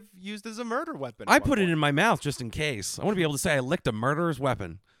could be used as a murder weapon. I put it in my mouth just in case. I want to be able to say I licked a murderer's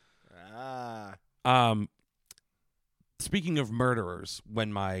weapon. Speaking of murderers,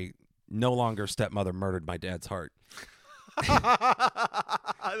 when my no longer stepmother murdered my dad's heart. That's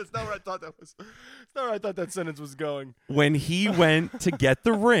not where I thought that was. That's not where I thought that sentence was going. When he went to get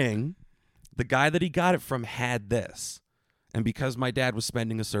the ring, the guy that he got it from had this. And because my dad was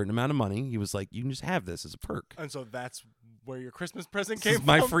spending a certain amount of money, he was like, you can just have this as a perk. And so that's where your Christmas present This came is from?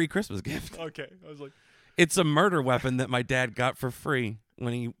 my free Christmas gift. Okay. I was like, It's a murder weapon that my dad got for free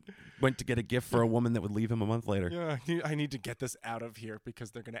when he went to get a gift for a woman that would leave him a month later. yeah, I need to get this out of here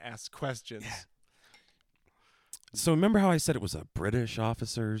because they're going to ask questions. Yeah. So remember how I said it was a British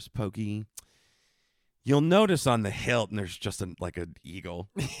officer's pokey? You'll notice on the hilt, and there's just like an eagle.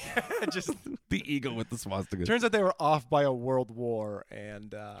 Just the eagle with the swastika. turns out they were off by a world war,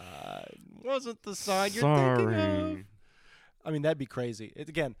 and wasn't the side you're thinking of. I mean, that'd be crazy.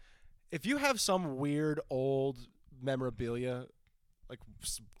 Again, if you have some weird old memorabilia, like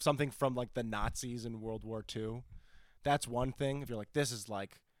something from like the Nazis in World War II, that's one thing. If you're like, this is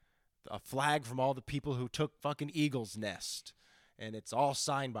like a flag from all the people who took fucking Eagle's Nest, and it's all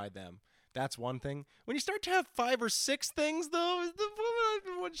signed by them. That's one thing. When you start to have 5 or 6 things, though,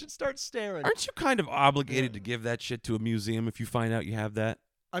 one should start staring. Aren't you kind of obligated to give that shit to a museum if you find out you have that?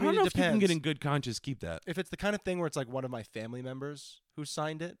 I don't mean, know it if you can depends. get in good conscience keep that. If it's the kind of thing where it's like one of my family members who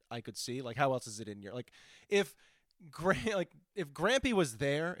signed it, I could see. Like, how else is it in your like? If Grampy was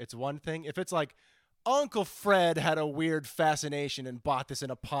there, it's one thing. If it's like Uncle Fred had a weird fascination and bought this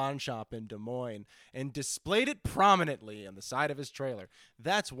in a pawn shop in Des Moines and displayed it prominently on the side of his trailer,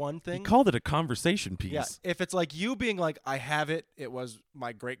 that's one thing. He called it a conversation piece. Yeah, if it's like you being like, I have it, it was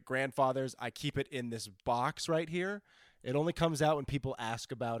my great-grandfather's, I keep it in this box right here, it only comes out when people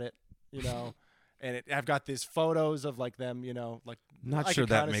ask about it, you know, and I've got these photos of like them, you know, like. Not I sure can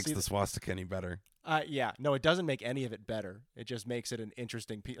that kinda makes see the swastika any better. Yeah, no, it doesn't make any of it better. It just makes it an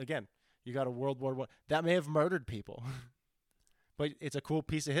interesting piece. Again, you got a World War I. That may have murdered people, but it's a cool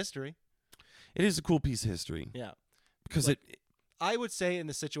piece of history. It is a cool piece of history. Yeah. Because Like, I would say in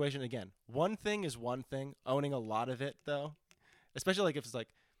this situation, again, one thing is one thing. Owning a lot of it, though, especially like if it's like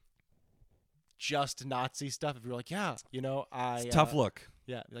just Nazi stuff. If you're like, yeah, you know, it's a tough look.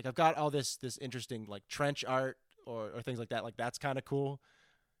 Yeah, like I've got all this interesting like trench art or things like that. Like that's kind of cool.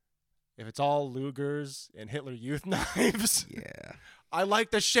 if it's all Lugers and Hitler Youth knives, Yeah. I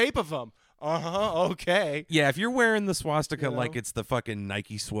like the shape of them. Okay. Yeah, if you're wearing the swastika You know? like it's the fucking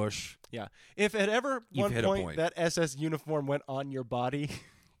Nike swoosh. Yeah. If at ever You've one hit a point, point. that SS uniform went on your body,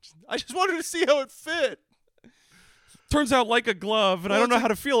 I just wanted to see how it fit. Turns out like a glove, and I Well, don't know it's how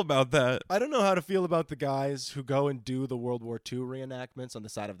to feel about that. I don't know how to feel about the guys who go and do the World War II reenactments on the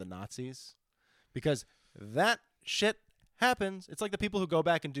side of the Nazis, because that shit happens. It's like the people who go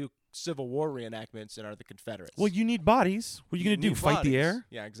back and do Civil War reenactments and are the Confederates. Well, you need bodies. What are you going to do, need fight the bodies. air?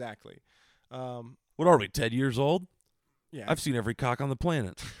 Yeah, exactly. What are we, 10 years old? Yeah. I've seen every cock on the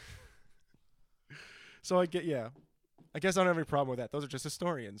planet. So I guess I don't have any problem with that. Those are just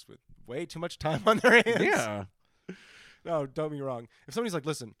historians with way too much time on their hands. Yeah. No, don't get me wrong. If somebody's like,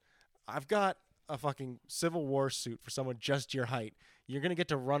 listen, I've got a fucking Civil War suit for someone just your height. You're going to get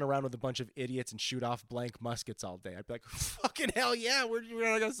to run around with a bunch of idiots and shoot off blank muskets all day. I'd be like, fucking hell yeah, we're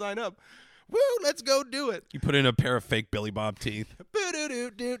not going to sign up. Woo, let's go do it. You put in a pair of fake Billy Bob teeth.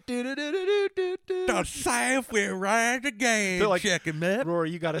 The South will ride again. They're like, Check him out.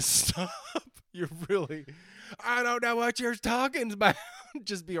 Rory, you got to stop. You're really, I don't know what you're talking about.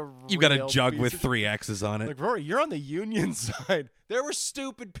 Just be a You got a real jug piece with of 3 X's on it. Like, Rory, you're on the Union side. There were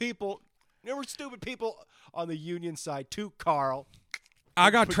stupid people on the Union side too, Carl.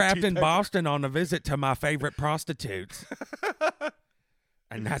 I got Put trapped teeth in back. Boston on a visit to my favorite prostitutes.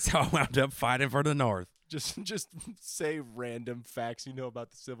 And that's how I wound up fighting for the North. Just say random facts you know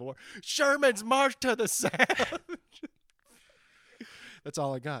about the Civil War. Sherman's march to the South. That's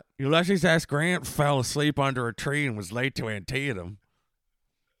all I got. Ulysses S. Grant fell asleep under a tree and was late to Antietam.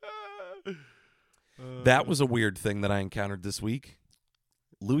 That was a weird thing that I encountered this week.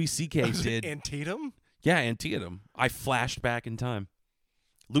 Louis C.K. did. Antietam? Yeah, Antietam. I flashed back in time.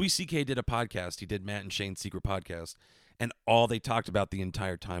 Louis C.K. did a podcast. He did Matt and Shane's Secret Podcast. And all they talked about the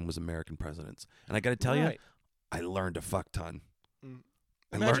entire time was American presidents. And I got to tell you, Right. I learned a fuck ton. I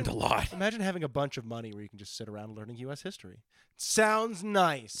Imagine- learned a lot. Imagine having a bunch of money where you can just sit around learning U.S. history. Sounds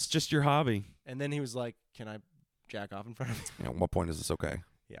nice. It's just your hobby. And then he was like, can I jack off in front of him? You know, at what point is this okay?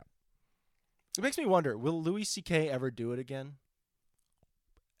 It makes me wonder, will Louis C.K. ever do it again?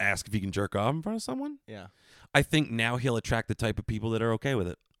 Ask if you can jerk off in front of someone? Yeah. I think now he'll attract the type of people that are okay with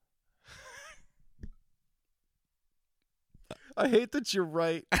it. I hate that you're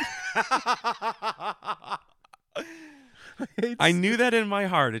right. I knew that in my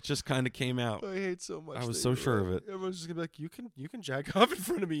heart. It just kind of came out. I hate so much. I was that so you're sure of right. it. Everyone's just gonna be like, you can jack off in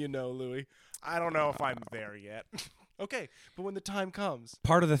front of me, Louis. I don't know if I'm there yet. Okay, but when the time comes,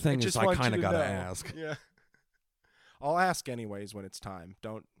 Part of the thing I is just I want kind of you to got to know. ask. Yeah. I'll ask anyways when it's time.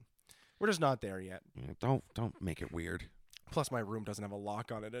 We're just not there yet. Yeah, don't make it weird. Plus, my room doesn't have a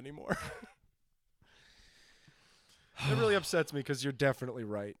lock on it anymore. It really upsets me because you're definitely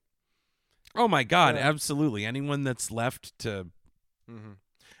right. Oh my God, Yeah. absolutely. Anyone that's left to Mm-hmm.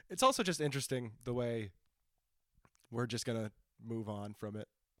 It's also just interesting the way we're just gonna move on from it.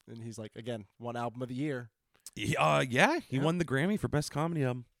 And he's like, again, one album of the year. he Yeah. won the Grammy for Best Comedy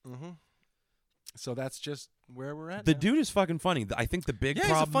Album. Mm-hmm. So that's just where we're at. The now. dude is fucking funny. I think the big yeah,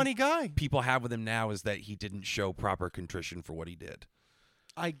 he's a problem funny guy. people have with him now is that he didn't show proper contrition for what he did.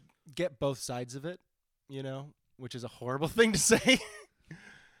 I get both sides of it, which is a horrible thing to say.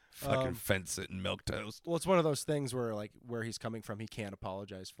 Fucking fence it in milk toast. Well, it's one of those things where, like, where he's coming from, he can't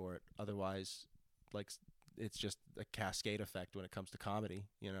apologize for it. Otherwise, like, it's just a cascade effect when it comes to comedy,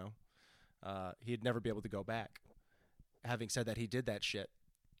 He'd never be able to go back. Having said that, he did that shit.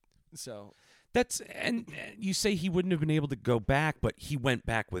 So And you say he wouldn't have been able to go back, but he went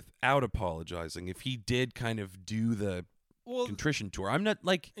back without apologizing. If he did kind of do the contrition tour, I'm not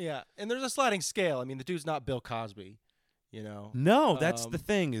like... Yeah, and there's a sliding scale. I mean, the dude's not Bill Cosby, No, that's the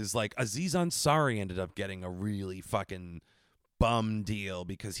thing is like Aziz Ansari ended up getting a really fucking bum deal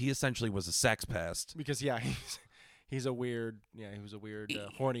because he essentially was a sex pest. Because, he's a weird, he was a weird,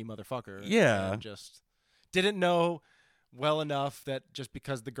 horny motherfucker. Yeah. And just didn't know well enough that just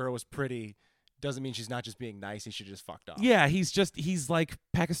because the girl was pretty doesn't mean she's not just being nice. He should just fucked off. Yeah, he's like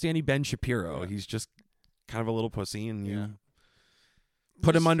Pakistani Ben Shapiro. Yeah. He's just kind of a little pussy, and you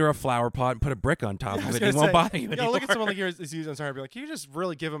put him under a flower pot and put a brick on top of it. He won't bother you anymore. Look at someone like yours. I'm sorry. I'd be like, can you just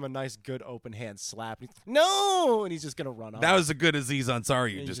really give him a nice, good, open hand slap? And he's, no, and he's just gonna run off. That was a good Aziz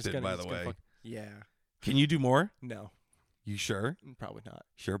Ansari you And he's just did, gonna- by he's the gonna way. fuck- yeah. Can you do more? No, You sure? probably not.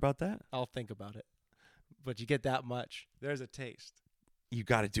 Sure about that? I'll think about it. But you get that much. There's a taste. You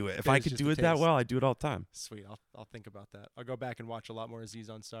got to do it. If There's I could just do a it that taste. well, I do it all the time. Sweet. I'll think about that. I'll go back and watch a lot more Aziz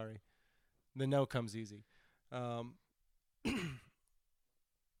Ansari. The no comes easy.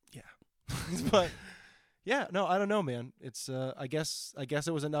 Yeah. But Yeah, no, I don't know, man. It's I guess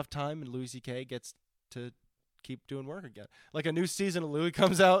it was enough time, and Louis C.K. gets to keep doing work again. Like a new season of Louis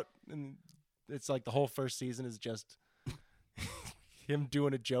comes out, and it's like the whole first season is just him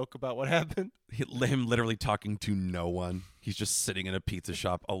doing a joke about what happened. Him literally talking to no one. He's just sitting in a pizza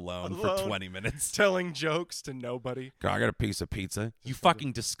shop alone for 20 minutes. Telling jokes to nobody. Girl, I got a piece of pizza. You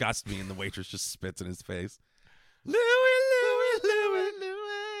fucking disgust me. And the waitress just spits in his face. Louis.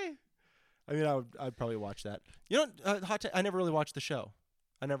 I mean, I'd probably watch that. You know, I never really watched the show.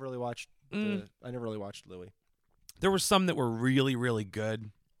 I never really watched Louis. There were some that were really, really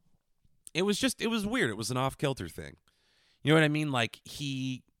good. It was weird. It was an off-kilter thing. You know what I mean? Like,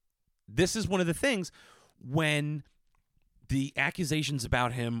 this is one of the things when the accusations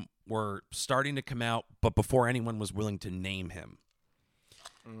about him were starting to come out, but before anyone was willing to name him.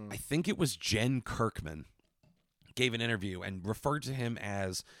 I think it was Jen Kirkman gave an interview and referred to him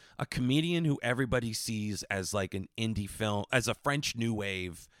as a comedian who everybody sees as like an indie film, as a French New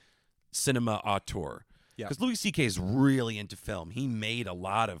Wave cinema auteur. Yeah. Because Louis C.K. is really into film. He made a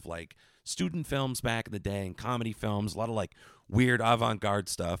lot of like student films back in the day and comedy films, a lot of like weird avant-garde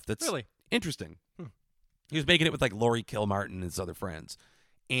stuff that's really interesting. He was making it with like Laurie Kilmartin and his other friends.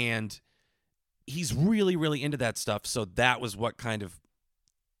 And he's really, really into that stuff. So that was what kind of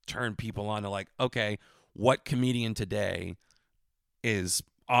turned people on to like, okay, what comedian today is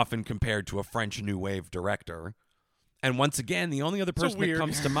often compared to a French New Wave director? And once again, the only other person that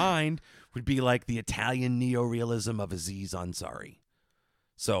comes to mind would be like the Italian neorealism of Aziz Ansari.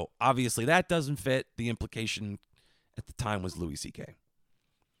 So obviously that doesn't fit. The implication at the time was Louis C.K.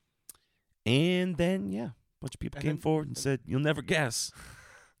 And then, a bunch of people came forward and said, you'll never guess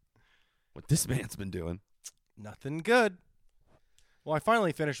what this man's been doing. Nothing good. Well, I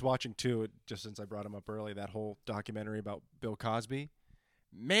finally finished watching, too, just since I brought him up early, that whole documentary about Bill Cosby.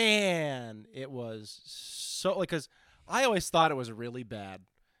 Man, it was so, like, because I always thought it was really bad.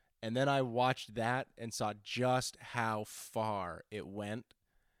 And then I watched that and saw just how far it went.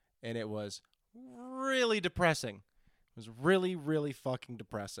 And it was really depressing. It was really, really fucking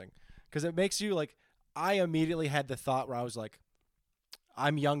depressing. Because it makes you, like, I immediately had the thought where I was like,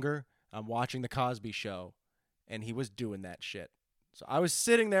 I'm younger, I'm watching The Cosby Show, and he was doing that shit. So I was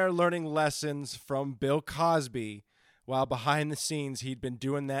sitting there learning lessons from Bill Cosby while behind the scenes he'd been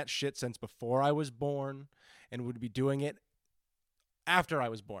doing that shit since before I was born and would be doing it after I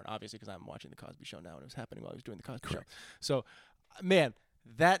was born, obviously, because I'm watching The Cosby Show now and it was happening while I was doing The Cosby Show. So, man,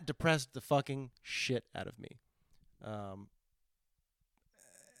 that depressed the fucking shit out of me.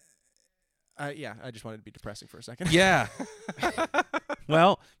 I just wanted to be depressing for a second. Yeah.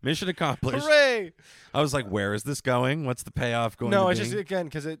 Well, mission accomplished. Hooray! I was like, where is this going? What's the payoff going to No, be? it's just, again,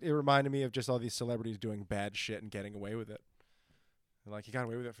 because it reminded me of just all these celebrities doing bad shit and getting away with it. Like, he got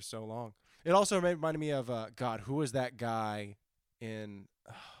away with it for so long. It also reminded me of, God, who was that guy in...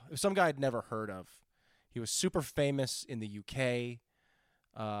 it was some guy I'd never heard of. He was super famous in the UK,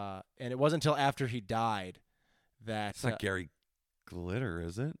 and it wasn't until after he died that... It's not Gary Glitter,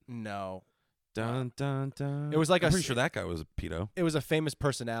 is it? No. Dun, dun, dun. It was like I'm pretty sure that guy was a pedo. It was a famous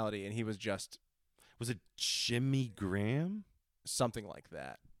personality, and he was just... Was it Jimmy Graham? Something like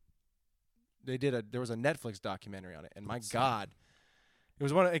that. There was a Netflix documentary on it, and my God, it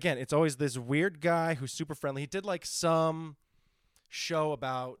was again, it's always this weird guy who's super friendly. He did like some show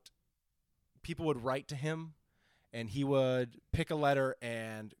about people would write to him, and he would pick a letter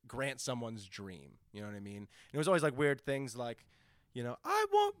and grant someone's dream. You know what I mean? And it was always like weird things like, you know, I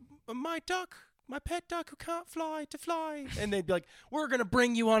want my duck, my pet duck who can't fly to fly. And they'd be like, we're going to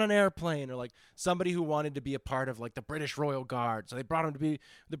bring you on an airplane. Or like somebody who wanted to be a part of like the British Royal Guard. So they brought him to be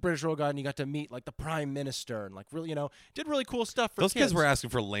the British Royal Guard and you got to meet like the Prime Minister and like really, you know, did really cool stuff for Those kids. kids were asking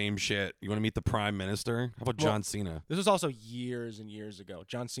for lame shit. You want to meet the Prime Minister? How about John Cena? This was also years and years ago.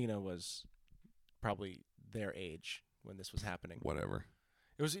 John Cena was probably their age when this was happening. Whatever.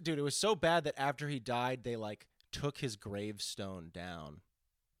 It was so bad that after he died, they like took his gravestone down.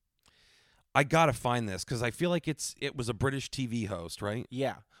 I gotta find this because I feel like it was a British TV host, right?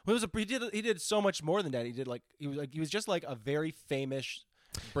 Yeah, well, he did so much more than that. He was just like a very famous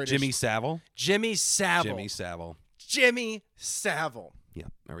British Jimmy Savile. Jimmy Savile. Yeah,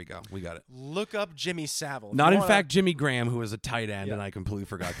 there we go. We got it. Look up Jimmy Savile. Not in fact Jimmy Graham, who was a tight end, Yeah. and I completely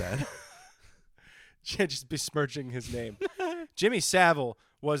forgot that. Just besmirching his name. Jimmy Savile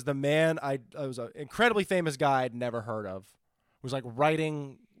was the man. I was an incredibly famous guy I'd never heard of. Was like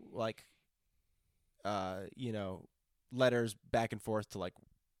writing like, letters back and forth to like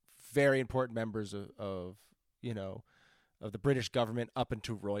very important members of the British government up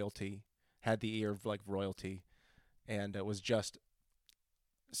into royalty. Had the ear of like royalty, and was just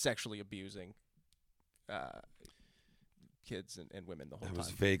sexually abusing kids and women the whole I time. was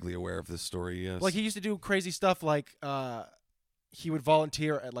vaguely aware of this story. Yes. Like he used to do crazy stuff. Like he would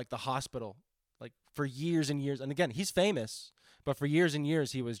volunteer at like the hospital, like for years and years. And again, he's famous, but for years and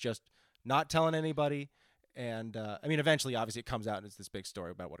years he was just not telling anybody. And I mean, eventually, obviously, it comes out and it's this big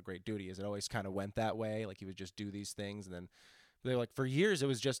story about what a great dude he is. It always kind of went that way. Like he would just do these things, and then they were like for years it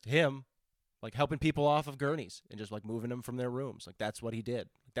was just him, like helping people off of gurneys and just like moving them from their rooms. Like that's what he did.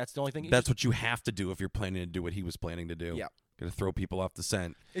 That's the only thing. That's what you have to do if you're planning to do what he was planning to do. Yeah. Got to throw people off the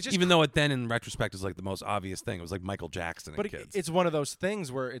scent. It's just Even though it then, in retrospect, is like the most obvious thing. It was like Michael Jackson and But kids. it's one of those things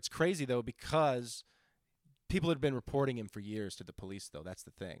where it's crazy, though, because people had been reporting him for years to the police, though. That's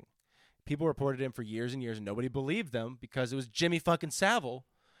the thing. People reported him for years and years, and nobody believed them because it was Jimmy fucking Savile.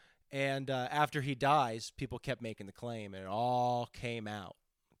 And after he dies, people kept making the claim, and it all came out.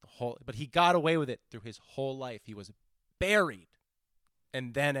 But he got away with it through his whole life. He was buried.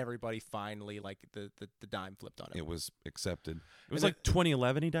 And then everybody finally, like, the dime flipped on him. It was accepted. It was And like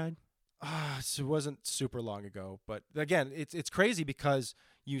 2011 he died? So it wasn't super long ago. But, again, it's crazy because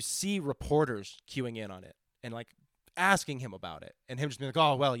you see reporters queuing in on it and, like, asking him about it. And him just being like,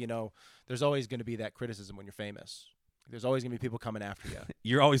 oh, well, you know, there's always going to be that criticism when you're famous. There's always going to be people coming after you.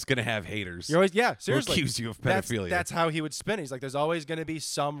 You're always going to have haters. You're always, yeah, who seriously. accuse you of pedophilia. That's how he would spin it. He's like, there's always going to be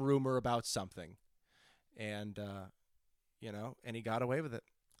some rumor about something. And, you know, and he got away with it.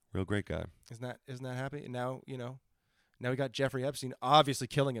 Real great guy. Isn't that happy? And now, you know, now we got Jeffrey Epstein obviously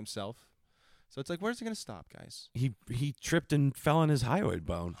killing himself. So it's like, where's it going to stop, guys? He tripped and fell on his hyoid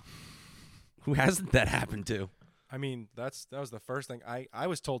bone. Who hasn't that happened to? I mean, that was the first thing. I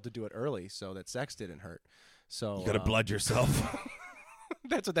was told to do it early so that sex didn't hurt. So You got to blood yourself.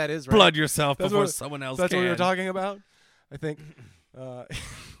 That's what that is, right? Blood yourself That's before what- someone else That's can. what we were talking about. I think.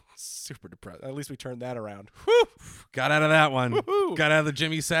 Super depressed. At least we turned that around. Whew! Got out of that one. Woohoo! Got out of the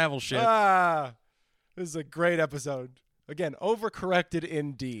Jimmy Savile shit. This is a great episode. Again, overcorrected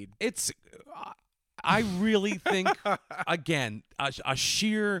indeed. It's I really think again a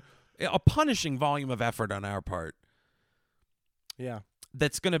sheer a punishing volume of effort on our part Yeah.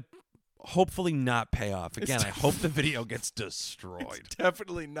 that's going to hopefully not pay off. Again, It's I hope the video gets destroyed. It's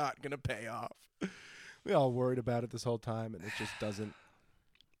definitely not going to pay off. We all worried about it this whole time, and it just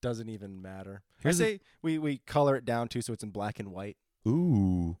doesn't even matter. Here's I say we color it down too, so it's in black and white.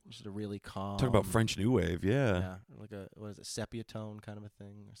 Ooh. Just a really calm. Talk about French New Wave, yeah. Yeah, like a what is it, sepia tone kind of a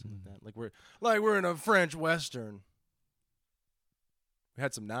thing or something like that. Like we're in a French Western. We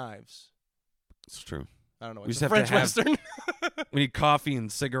had some knives. It's true. I don't know. We It's just a have to French have- Western. We need coffee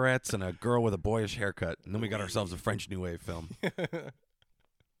and cigarettes and a girl with a boyish haircut, and then we got ourselves a French New Wave film.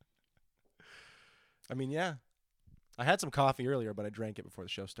 I mean, yeah. I had some coffee earlier, but I drank it before the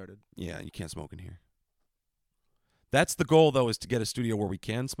show started. Yeah, you can't smoke in here. That's the goal, though, is to get a studio where we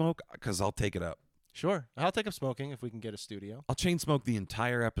can smoke, because I'll take it up. Sure. I'll take up smoking if we can get a studio. I'll chain smoke the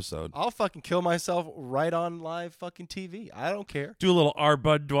entire episode. I'll fucking kill myself right on live fucking TV. I don't care. Do a little R.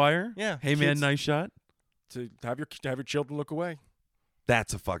 Bud Dwyer. Yeah, Hey, man, kids- nice shot. To have your children look away.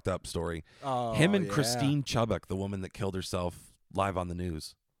 That's a fucked up story. Oh, Him and yeah. Christine Chubbuck, the woman that killed herself live on the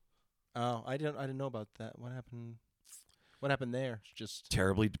news. Oh, I didn't know about that. What happened? What happened there? Just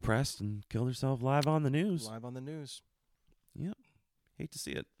Terribly depressed and killed herself live on the news. live on the news. Yep. Hate to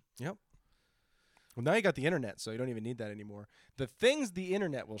see it. Yep. Well, now you got the internet, so you don't even need that anymore. The things the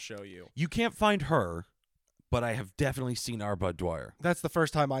internet will show you. You can't find her, but I have definitely seen R. Bud Dwyer. That's the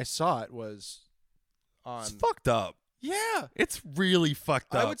first time I saw it was on. It's fucked up. Yeah. It's really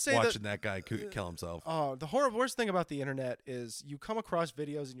fucked I up would say watching that guy kill himself. Oh, the worst thing about the internet is you come across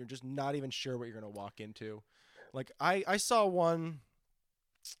videos and you're just not even sure what you're going to walk into. Like I saw one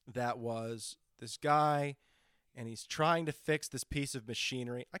that was this guy and he's trying to fix this piece of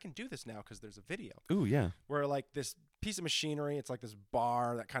machinery. I can do this now because there's a video Ooh, yeah. where like this piece of machinery, it's like this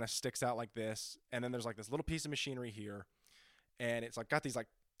bar that kind of sticks out like this. And then there's like this little piece of machinery here. And it's like got these like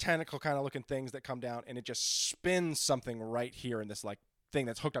tentacle kind of looking things that come down and it just spins something right here in this like thing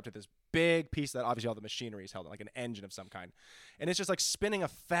that's hooked up to this big piece that obviously all the machinery is held in, like an engine of some kind. And it's just like spinning a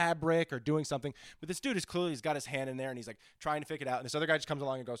fabric or doing something. But this dude is clearly, he's got his hand in there and he's like trying to figure it out. And this other guy just comes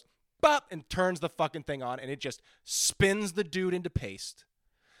along and goes, bop, and turns the fucking thing on and it just spins the dude into paste.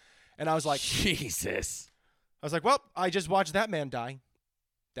 And I was like, Jesus. I was like, well, I just watched that man die.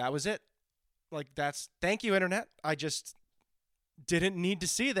 That was it. Like thank you, internet. I just didn't need to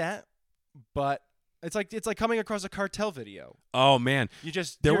see that, but it's like coming across a cartel video. Oh, man.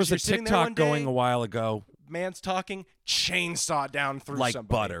 There was a you're sitting there one TikTok going day, a while ago. man's talking, chainsaw down through Like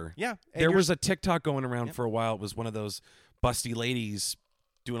somebody. butter. Yeah. and There you're- was a TikTok going around Yep. for a while. It was one of those busty ladies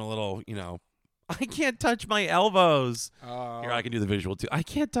doing a little, I can't touch my elbows. Oh. Here, I can do the visual too. I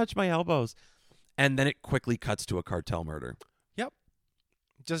can't touch my elbows. And then it quickly cuts to a cartel murder. Yep.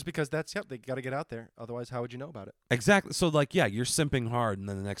 Just because they got to get out there. Otherwise, how would you know about it? Exactly. So, like, yeah, you're simping hard, and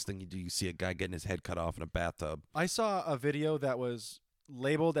then the next thing you do, you see a guy getting his head cut off in a bathtub. I saw a video that was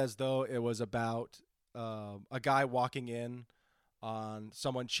labeled as though it was about a guy walking in on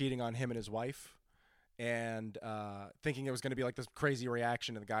someone cheating on him and his wife, and thinking it was going to be like this crazy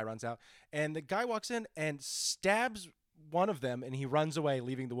reaction, and the guy runs out. And the guy walks in and stabs one of them, and he runs away,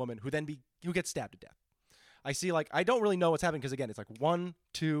 leaving the woman, who gets stabbed to death. I see, like, I don't really know what's happening because, again, it's like 1,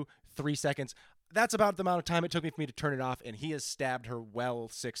 2, 3 seconds. That's about the amount of time it took me for me to turn it off, and he has stabbed her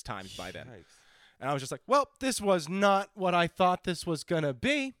 6 times by then. Yikes. And I was just like, well, this was not what I thought this was going to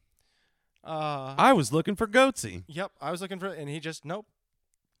be. I was looking for Goatsy. Yep, I was looking for, and he just, nope.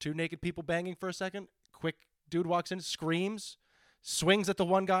 2 naked people banging for a second. Quick dude walks in, screams, swings at the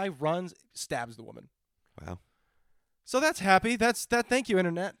one guy, runs, stabs the woman. Wow. So that's happy. That's that. Thank you,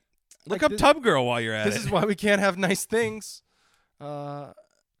 Internet. Look up Tub Girl while you're at it. This is why we can't have nice things. And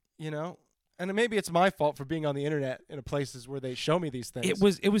maybe it's my fault for being on the internet in places where they show me these things.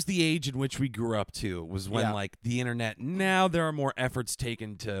 It was the age in which we grew up too. It was when like the internet. Now there are more efforts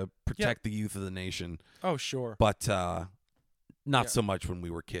taken to protect the youth of the nation. Oh, sure. But not so much when we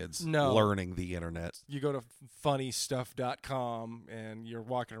were kids. No. Learning the internet. You go to funnystuff.com and you're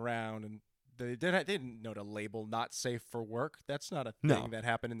walking around and they didn't know to label not safe for work. That's not a thing that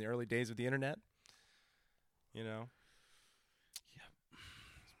happened in the early days of the internet. You know? Yeah.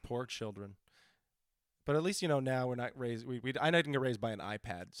 Poor children. But at least, now we're not raised. I didn't get raised by an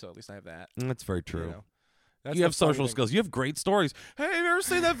iPad, so at least I have that. That's very true. You know? That's you have social skills. You have great stories. Hey, have you ever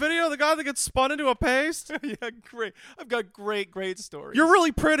seen that video of the guy that gets spun into a paste? Yeah, great. I've got great stories. You're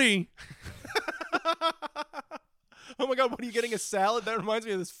really pretty. Oh my God, what are you getting, a salad? That reminds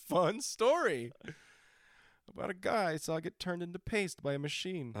me of this fun story about a guy saw get turned into paste by a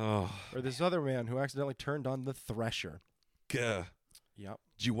machine. Oh. Or this other man who accidentally turned on the thresher. Gah. Yep.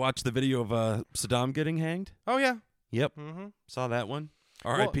 Did you watch the video of Saddam getting hanged? Oh, yeah. Yep. Mm-hmm. Saw that one.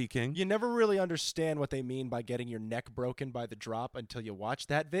 R.I.P. King. You never really understand what they mean by getting your neck broken by the drop until you watch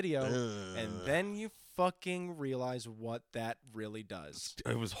that video, and then you fucking realize what that really does.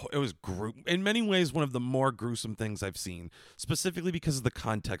 It was in many ways one of the more gruesome things I've seen, specifically because of the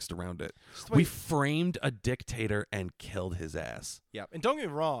context around it. We framed a dictator and killed his ass. Yeah, and don't get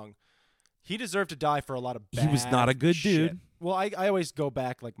me wrong, he deserved to die for a lot of bad He was not a good shit. dude. Well, I always go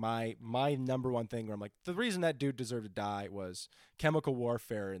back, like, my number one thing where I'm like, the reason that dude deserved to die was chemical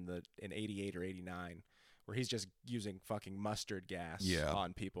warfare in 88 or 89, where he's just using fucking mustard gas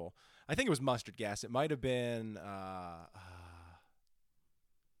on people. I think it was mustard gas. It might have been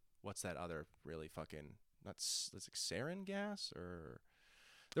what's that other really fucking it's like sarin gas, or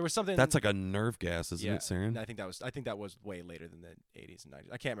there was something that's like a nerve gas, isn't it, sarin? I think that was way later than the 80s and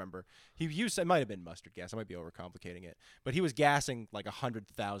 90s. I can't remember. It might have been mustard gas. I might be overcomplicating it. But he was gassing like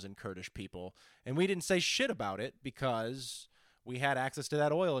 100,000 Kurdish people, and we didn't say shit about it because we had access to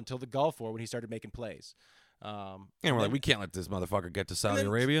that oil until the Gulf War when he started making plays. And we're like, we can't let this motherfucker get to Saudi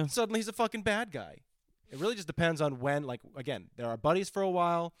Arabia. Suddenly he's a fucking bad guy. It really just depends on when, like, again, they're our buddies for a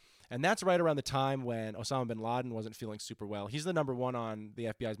while. And that's right around the time when Osama bin Laden wasn't feeling super well. He's the number 1 on the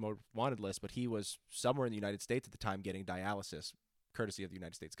FBI's most wanted list, but he was somewhere in the United States at the time getting dialysis, courtesy of the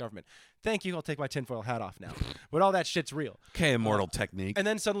United States government. Thank you. I'll take my tinfoil hat off now. But all that shit's real. Okay, immortal technique. And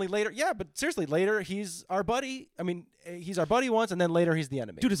then suddenly later, but seriously, later he's our buddy. I mean, he's our buddy once, and then later he's the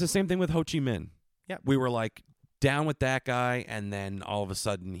enemy. Dude, it's the same thing with Ho Chi Minh. Yeah. We were like down with that guy, and then all of a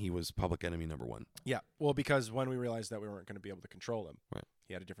sudden he was public enemy number 1. Yeah. Well, because when we realized that we weren't going to be able to control him, right,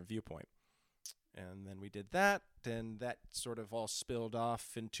 he had a different viewpoint. And then we did that, and that sort of all spilled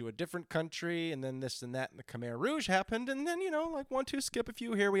off into a different country, and then this and that, and the Khmer Rouge happened, and then, like 1, 2, skip a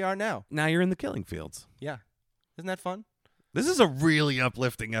few, here we are now. Now you're in the killing fields. Yeah. Isn't that fun? This is a really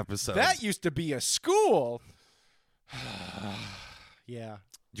uplifting episode. That used to be a school. Yeah.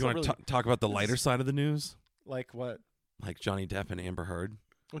 Do you want to talk about the lighter side of the news? Like what? Like Johnny Depp and Amber Heard?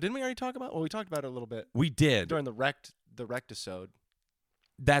 Well, didn't we already talk about? Well, we talked about it a little bit. We did. During the Rectisode.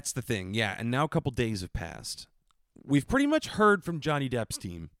 That's the thing, yeah. And now a couple days have passed. We've pretty much heard from Johnny Depp's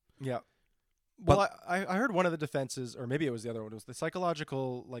team. Yeah. Well, I heard one of the defenses, or maybe it was the other one. It was the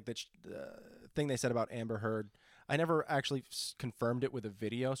psychological, like, thing they said about Amber Heard. I never actually confirmed it with a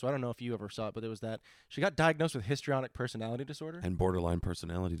video, so I don't know if you ever saw it, but it was that she got diagnosed with histrionic personality disorder. And borderline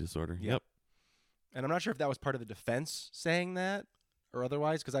personality disorder. Yep. And I'm not sure if that was part of the defense saying that or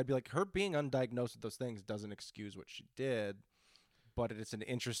otherwise, because I'd be like, her being undiagnosed with those things doesn't excuse what she did. But it's an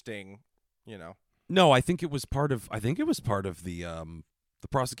interesting, No, I think it was part of the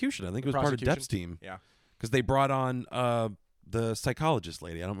prosecution. I think it was part of Depp's team. Yeah. Because they brought on the psychologist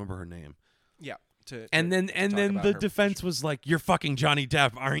lady. I don't remember her name. Yeah. And then about the her defense was like, "You're fucking Johnny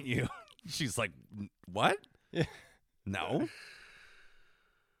Depp, aren't you?" She's like, "What? Yeah. No."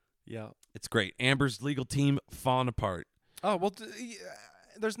 Yeah. It's great. Amber's legal team falling apart. Oh, well,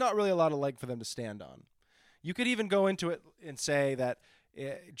 there's not really a lot of leg for them to stand on. You could even go into it and say that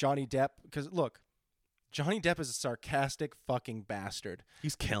Johnny Depp, because look, Johnny Depp is a sarcastic fucking bastard.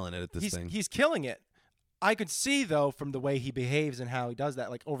 He's killing it at this thing. He's killing it. I could see, though, from the way he behaves and how he does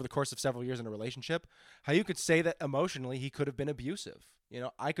that, like over the course of several years in a relationship, how you could say that emotionally he could have been abusive.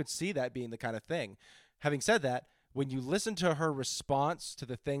 I could see that being the kind of thing. Having said that, when you listen to her response to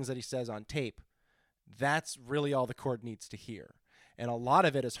the things that he says on tape, that's really all the court needs to hear. And a lot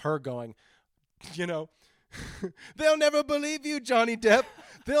of it is her going, they'll never believe you, Johnny Depp.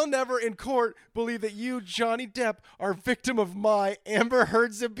 They'll never in court believe that you, Johnny Depp, are victim of my Amber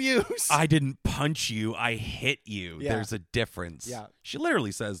Heard's abuse. I didn't punch you. I hit you. Yeah. There's a difference. Yeah. She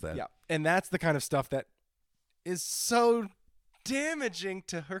literally says that. Yeah. And that's the kind of stuff that is so damaging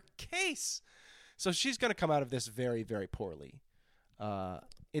to her case. So she's going to come out of this very, very poorly.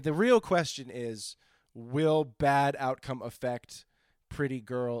 The real question is, will bad outcome affect Pretty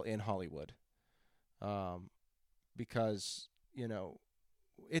Girl in Hollywood? Because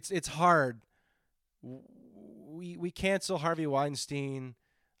it's hard. We cancel Harvey Weinstein,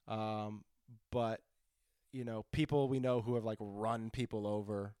 but people we know who have like run people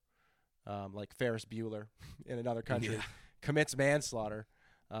over, like Ferris Bueller in another country, commits manslaughter,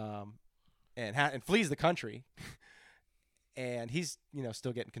 and flees the country, and he's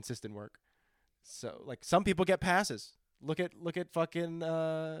still getting consistent work. So like some people get passes. Look at fucking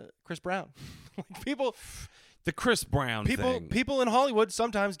Chris Brown. Like people, the Chris Brown thing. People in Hollywood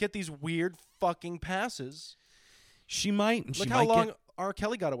sometimes get these weird fucking passes. She might. Look how long R.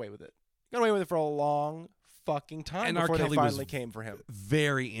 Kelly got away with it. Got away with it for a long fucking time and before R. Kelly they finally came for him.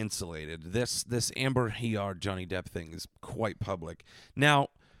 Very insulated. This Amber Heard Johnny Depp thing is quite public. Now,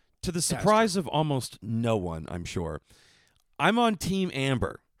 to the surprise of almost no one, I'm sure, I'm on Team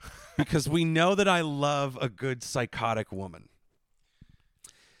Amber. Because we know that I love a good psychotic woman.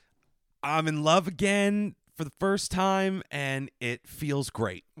 I'm in love again for the first time, and it feels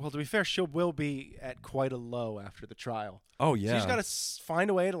great. Well, to be fair, she will be at quite a low after the trial. Oh, yeah. So you just got to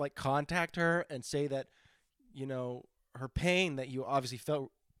find a way to like contact her and say that, her pain that you obviously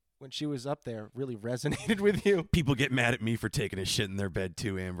felt when she was up there really resonated with you. People get mad at me for taking a shit in their bed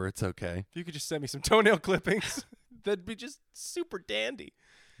too, Amber. It's okay. If you could just send me some toenail clippings, that'd be just super dandy.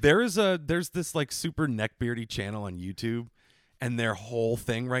 There's this like super neckbeardy channel on YouTube, and their whole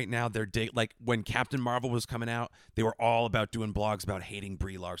thing right now, like when Captain Marvel was coming out, they were all about doing blogs about hating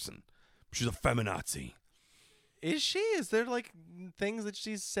Brie Larson. She's a feminazi. Is she? Is there like things that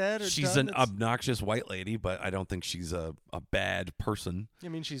she's said or she's done an obnoxious white lady, but I don't think she's a bad person. I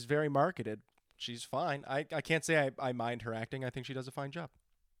mean, she's very marketed. She's fine. I can't say I mind her acting. I think she does a fine job.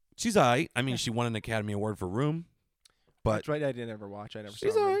 She's all right. I mean, she won an Academy Award for Room. But that's right. I didn't ever watch. I never saw.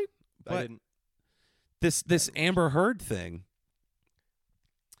 She's all right. I didn't. This Amber Heard thing.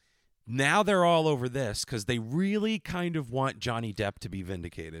 Now they're all over this because they really kind of want Johnny Depp to be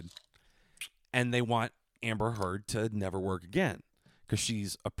vindicated, and they want Amber Heard to never work again because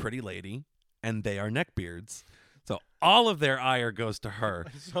she's a pretty lady and they are neckbeards. So all of their ire goes to her.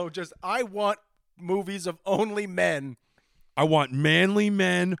 So I want movies of only men. I want manly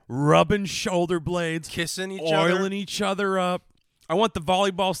men rubbing shoulder blades, kissing each other, oiling each other up. I want the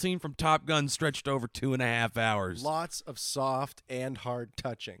volleyball scene from Top Gun stretched over 2.5 hours. Lots of soft and hard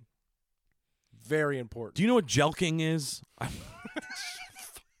touching. Very important. Do you know what jelking is?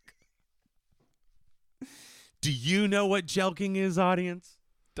 Do you know what jelking is, audience?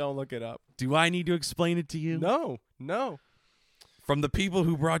 Don't look it up. Do I need to explain it to you? No. From the people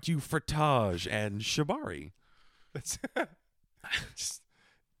who brought you Fromage and Shibari. That's just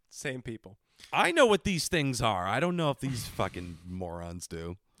same people. I know what these things are. I don't know if these fucking morons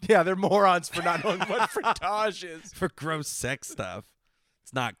do. Yeah, they're morons for not knowing what fromage is. For gross sex stuff.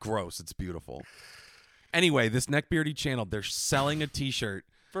 It's not gross. It's beautiful. Anyway, this Neckbeardy channel, they're selling a T-shirt.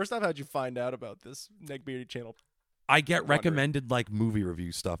 First off, how'd you find out about this Neckbeardy channel? I get recommended like movie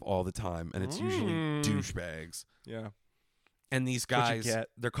review stuff all the time, and it's usually douchebags. Yeah. And these guys,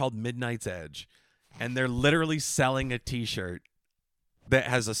 they're called Midnight's Edge, and they're literally selling a T-shirt that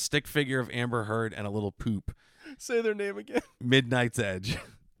has a stick figure of Amber Heard and a little poop. Say their name again. Midnight's Edge.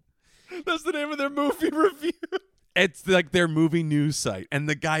 That's the name of their movie review. It's like their movie news site, and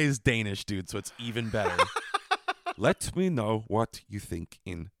the guy is Danish, dude, so it's even better. Let me know what you think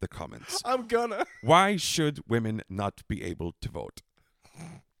in the comments. I'm gonna. Why should women not be able to vote?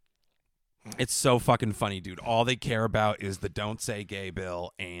 It's so fucking funny, dude. All they care about is the Don't Say Gay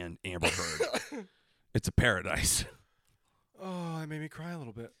bill and Amber Heard. It's a paradise. Oh, that made me cry a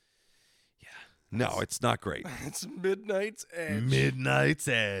little bit. No, it's not great. It's Midnight's Edge. Midnight's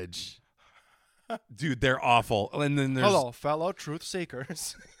Edge. Dude, they're awful. And then there's Hello, fellow truth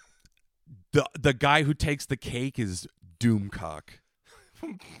seekers. the guy who takes the cake is Doomcock.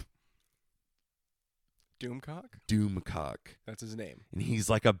 Doomcock? Doomcock. That's his name. And he's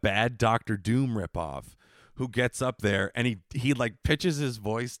like a bad Dr. Doom ripoff who gets up there and he like pitches his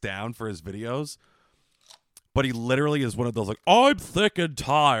voice down for his videos. But he literally is one of those like, I'm sick and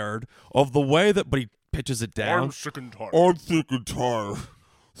tired of the way that, but he pitches it down. I'm sick and tired.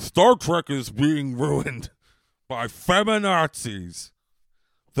 Star Trek is being ruined by feminazis.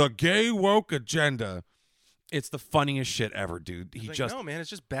 The gay woke agenda. It's the funniest shit ever, dude. He's like, no, man, it's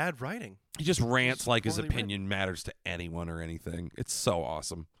just bad writing. He just rants like his poorly opinion matters to anyone or anything. It's so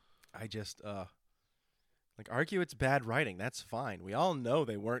awesome. I just, argue it's bad writing. That's fine. We all know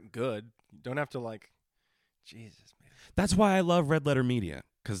they weren't good. You don't have to, Jesus, man. That's why I love Red Letter Media,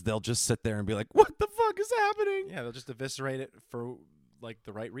 because they'll just sit there and be like, what the fuck is happening? Yeah, they'll just eviscerate it for,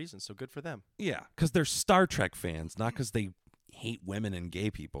 the right reasons. So good for them. Yeah, because they're Star Trek fans, not because they hate women and gay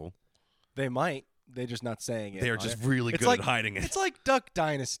people. They might. They're just not saying it. They're just really good at hiding it. It's like Duck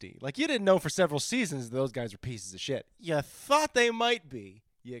Dynasty. You didn't know for several seasons those guys were pieces of shit. You thought they might be.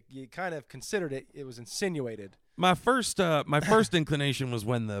 You kind of considered it. It was insinuated. My first inclination was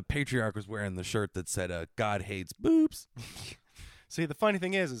when the patriarch was wearing the shirt that said, God hates boobs. See, the funny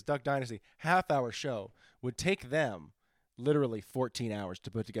thing is Duck Dynasty, half-hour show, would take them literally 14 hours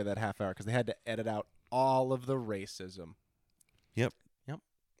to put together that half hour because they had to edit out all of the racism. Yep.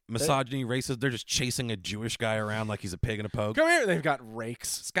 Misogyny, racist. They're just chasing a Jewish guy around like he's a pig in a poke. Come here. They've got rakes.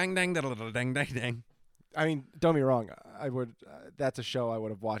 Skang dang dang dang dang. I mean, don't be wrong. I would. That's a show I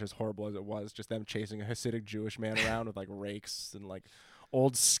would have watched as horrible as it was. Just them chasing a Hasidic Jewish man around with rakes and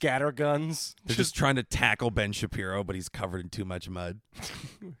old scatter guns. They're just trying to tackle Ben Shapiro, but he's covered in too much mud.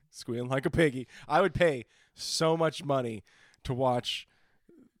 Squealing like a piggy. I would pay so much money to watch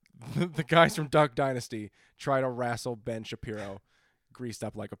the guys from Duck Dynasty try to wrestle Ben Shapiro, greased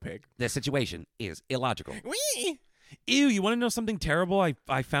up like a pig. This situation is illogical. Whee! Ew, you want to know something terrible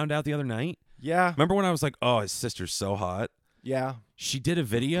I found out the other night? Yeah. Remember when I was like, oh, his sister's so hot? Yeah. She did a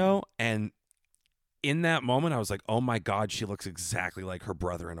video, and in that moment, I was like, oh, my God, she looks exactly like her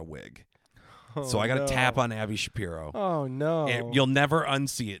brother in a wig. Oh, so I got to tap on Abby Shapiro. Oh, no. And you'll never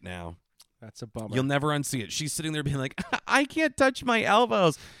unsee it now. That's a bummer. You'll never unsee it. She's sitting there being like, I can't touch my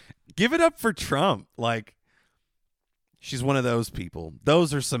elbows. Give it up for Trump. She's one of those people.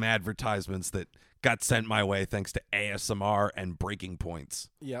 Those are some advertisements that got sent my way thanks to ASMR and breaking points.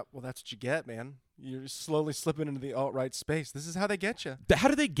 Yeah, well, that's what you get, man. You're slowly slipping into the alt-right space. This is how they get you. How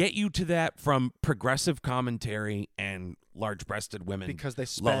do they get you to that from progressive commentary and large-breasted women Because they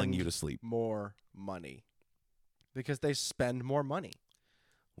spend lulling you to sleep? more money. Because they spend more money.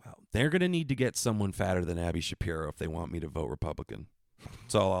 Well, they're going to need to get someone fatter than Abby Shapiro if they want me to vote Republican.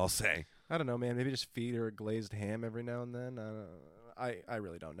 That's all I'll say. I don't know, man. Maybe just feed her a glazed ham every now and then. I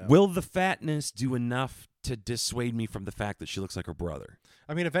really don't know. Will the fatness do enough to dissuade me from the fact that she looks like her brother?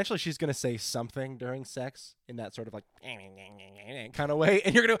 I mean, eventually she's going to say something during sex in that sort of kind of way.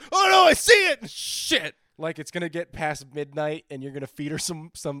 And you're going to, oh, no, I see it. Shit. It's going to get past midnight and you're going to feed her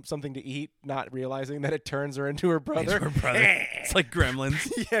something to eat, not realizing that it turns her into her brother. It's her brother. It's like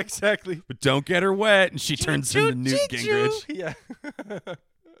Gremlins. Yeah, exactly. But don't get her wet, and she turns into Newt Gingrich. Yeah.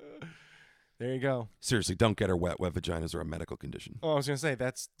 There you go. Seriously, don't get her wet. Wet vaginas are a medical condition. Oh, I was going to say,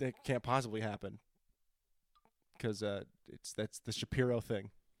 that can't possibly happen. Because that's the Shapiro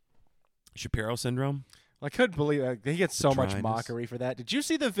thing. Shapiro syndrome? I couldn't believe he gets so much Dryness. mockery for that. Did you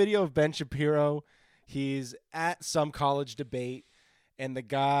see the video of Ben Shapiro? He's at some college debate, and the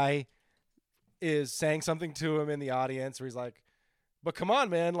guy is saying something to him in the audience where he's like, but come on,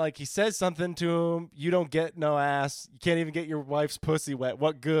 man. He says something to him. You don't get no ass. You can't even get your wife's pussy wet.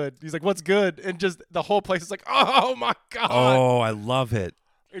 What good? He's like, what's good? And just the whole place is like, oh, my God. Oh, I love it.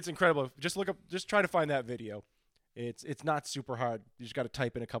 It's incredible. Just try to find that video. It's not super hard. You just got to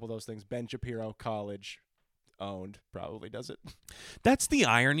type in a couple of those things. Ben Shapiro, college, owned, probably does it. That's the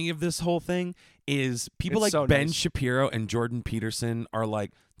irony of this whole thing is people It's like so Ben nice. Shapiro and Jordan Peterson are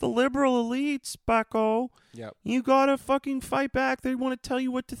like, the liberal elites, bucko. Yep. You got to fucking fight back. They want to tell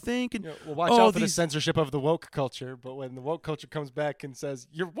you what to think. And Well, watch out for the censorship of the woke culture. But when the woke culture comes back and says,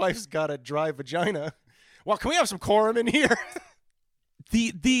 your wife's got a dry vagina, well, can we have some quorum in here?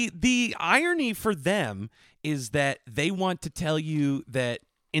 The irony for them is that they want to tell you that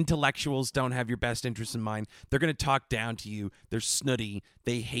intellectuals don't have your best interests in mind. They're going to talk down to you. They're snooty.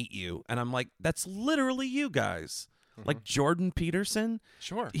 They hate you. And I'm like, that's literally you guys. Like Jordan Peterson.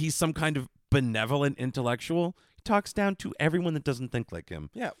 Sure. He's some kind of benevolent intellectual. He talks down to everyone that doesn't think like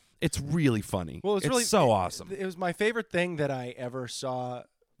him. Yeah. It's really funny. Well, it's really so awesome. It was my favorite thing that I ever saw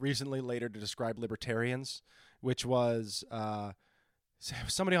recently later to describe libertarians, which was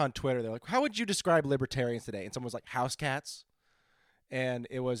somebody on Twitter. They're like, how would you describe libertarians today? And someone was like, house cats. And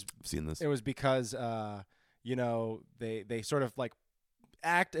it was I've seen this. It was because they sort of like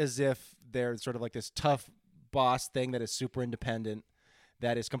act as if they're sort of like this tough boss thing that is super independent,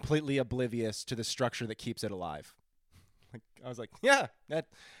 that is completely oblivious to the structure that keeps it alive. Like, I was like, yeah, that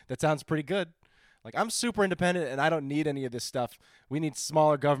sounds pretty good. Like, I'm super independent and I don't need any of this stuff. We need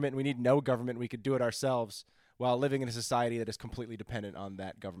smaller government. We need no government. We could do it ourselves while living in a society that is completely dependent on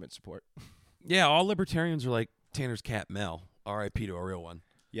that government support. Yeah, all libertarians are like Tanner's cat Mel. R.I.P. to a real one.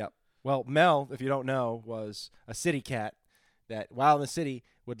 Yep. Well, Mel, if you don't know, was a city cat that while in the city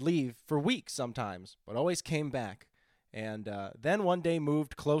would leave for weeks sometimes, but always came back. And then one day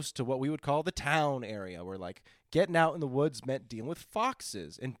moved close to what we would call the town area, where like getting out in the woods meant dealing with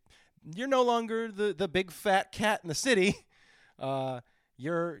foxes. And you're no longer the big fat cat in the city.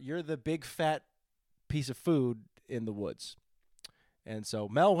 You're the big fat piece of food in the woods. And so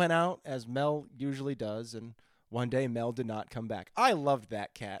Mel went out, as Mel usually does, and one day Mel did not come back. I loved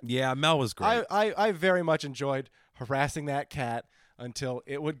that cat. Yeah, Mel was great. I very much enjoyed harassing that cat until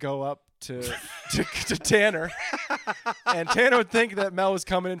it would go up to Tanner. And Tanner would think that Mel was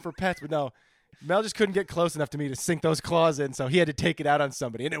coming in for pets, but no. Mel just couldn't get close enough to me to sink those claws in, so he had to take it out on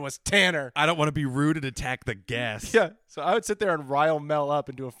somebody, and it was Tanner. I don't want to be rude and attack the guest. Yeah, so I would sit there and rile Mel up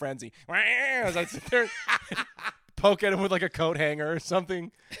into a frenzy. As I'd sit there poke at him with like a coat hanger or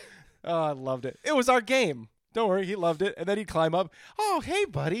something. Oh, I loved it. It was our game. Don't worry, he loved it. And then he'd climb up. Oh, hey,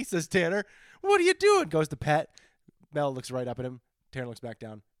 buddy, says Tanner. What are you doing? Goes to pet. Mel looks right up at him. Tanner looks back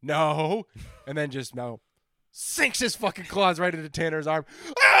down. No. And then just Mel sinks his fucking claws right into Tanner's arm.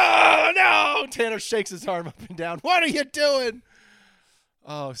 Oh, no. Tanner shakes his arm up and down. What are you doing?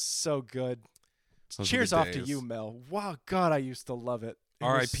 Oh, so good. Those Cheers were the off to days. you, Mel. Wow, God, I used to love it.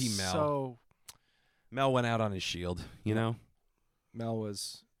 R.I.P. Mel. So Mel went out on his shield, you know? Mel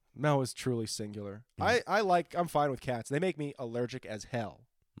was truly singular. I'm fine with cats. They make me allergic as hell.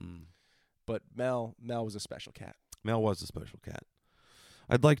 Mm. But Mel was a special cat. Mel was a special cat.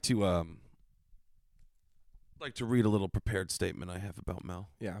 I'd like to read a little prepared statement I have about Mel.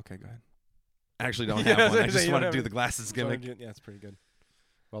 Yeah, okay, go ahead. I actually don't have one. I just You want to don't do have the glasses gimmick. Yeah, it's pretty good.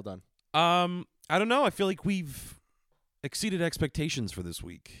 Well done. I don't know. I feel like we've exceeded expectations for this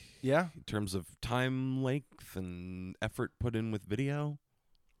week Yeah, in terms of time length and effort put in with video.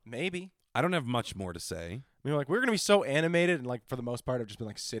 maybe. I don't have much more to say. I mean, like, we're going to be so animated, and, like, for the most part, I've just been,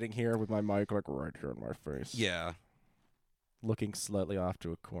 like, sitting here with my mic, like, right here in my face. Yeah. Looking slightly off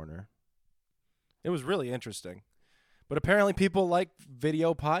to a corner. It was really interesting. But apparently people like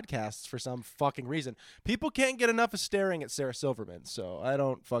video podcasts for some fucking reason. People can't get enough of staring at Sarah Silverman, so I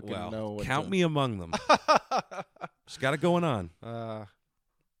don't fucking know what count me among them. She's got it going on.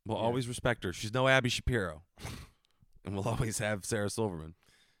 We'll always respect her. She's no Abby Shapiro. And we'll always have Sarah Silverman.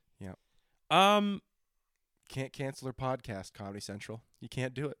 Yeah. Can't cancel her podcast, Comedy Central. You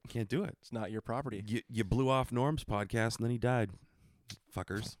can't do it. Can't do it. It's not your property. You blew off Norm's podcast and then he died.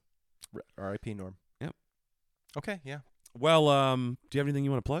 Fuckers. R.I.P. Norm. Yep. Okay, yeah. Well, do you have anything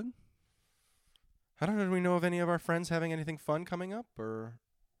you want to plug? I don't know. Do we know of any of our friends having anything fun coming up, or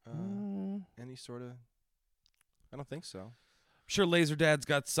any sort of? I don't think so. Sure, Laser Dad's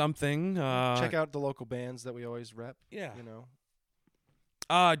got something. Check out the local bands that we always rep. Yeah. You know.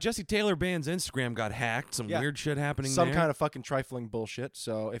 Jesse Taylor Band's Instagram got hacked. Some weird shit happening Some there. kind of fucking trifling bullshit.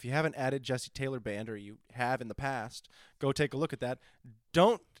 So if you haven't added Jesse Taylor Band, or you have in the past, go take a look at that.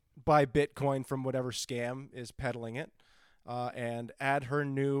 Don't buy Bitcoin from whatever scam is peddling it, and add her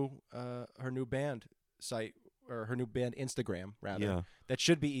new band site, or her new band Instagram, rather. Yeah. That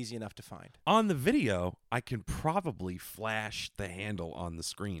should be easy enough to find. On the video, I can probably flash the handle on the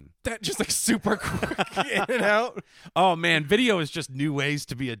screen. That just like super quick in and out. Oh, man. Video is just new ways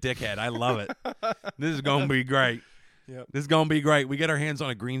to be a dickhead. I love it. This is going to be great. Yep. This is going to be great. We get our hands on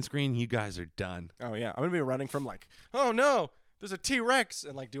a green screen. You guys are done. Oh, yeah. I'm going to be running from like, oh, no, there's a T-Rex,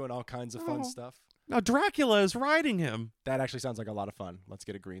 and like doing all kinds of fun stuff. Now, Dracula is riding him. That actually sounds like a lot of fun. Let's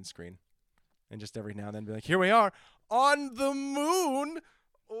get a green screen. And just every now and then be like, here we are on the moon.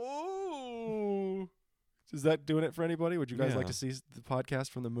 Oh. Is that doing it for anybody? Would you guys like to see the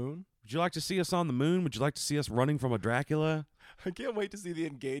podcast from the moon? Would you like to see us on the moon? Would you like to see us running from a Dracula? I can't wait to see the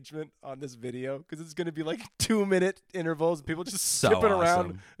engagement on this video because it's going to be like 2-minute intervals and people just So skipping around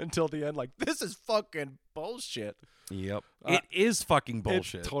awesome. until the end. Like, this is fucking bullshit. Yep. It is fucking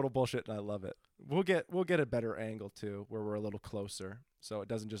bullshit. It's total bullshit, and I love it. We'll get a better angle too, where we're a little closer, so it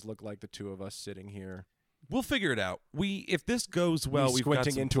doesn't just look like the two of us sitting here. We'll figure it out. If this goes well, we've got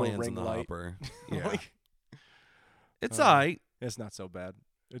squinting some into a plans ring in the light. hopper. Yeah. Like, It's all right. it's not so bad.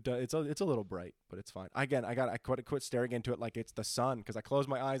 It's a little bright, but it's fine. Again, I quit staring into it like it's the sun because I close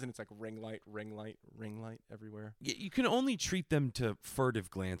my eyes and it's like ring light, ring light, ring light everywhere. You can only treat them to furtive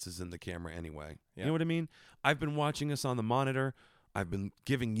glances in the camera anyway. Yeah. You know what I mean? I've been watching us on the monitor. I've been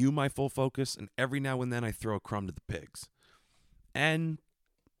giving you my full focus, and every now and then I throw a crumb to the pigs. And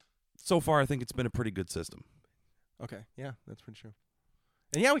so far, I think it's been a pretty good system. Okay, yeah, that's pretty true.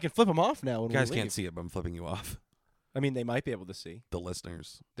 And yeah, we can flip them off now when You guys we leave. can't see it, but I'm flipping you off. I mean, they might be able to see. The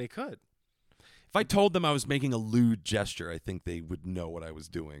listeners. They could. If I told them I was making a lewd gesture, I think they would know what I was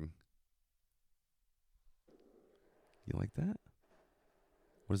doing. You like that?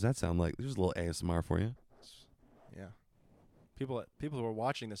 What does that sound like? There's a little ASMR for you. Yeah. People who are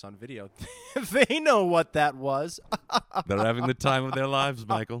watching this on video, they know what that was. They're having the time of their lives,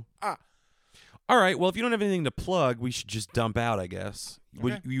 Michael. All right. Well, if you don't have anything to plug, we should just dump out, I guess. Okay.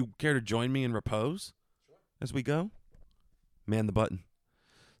 Would you care to join me in repose as we go? Man the button.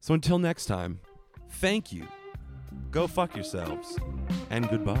 So until next time, thank you. Go fuck yourselves. And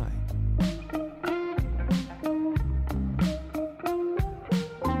goodbye.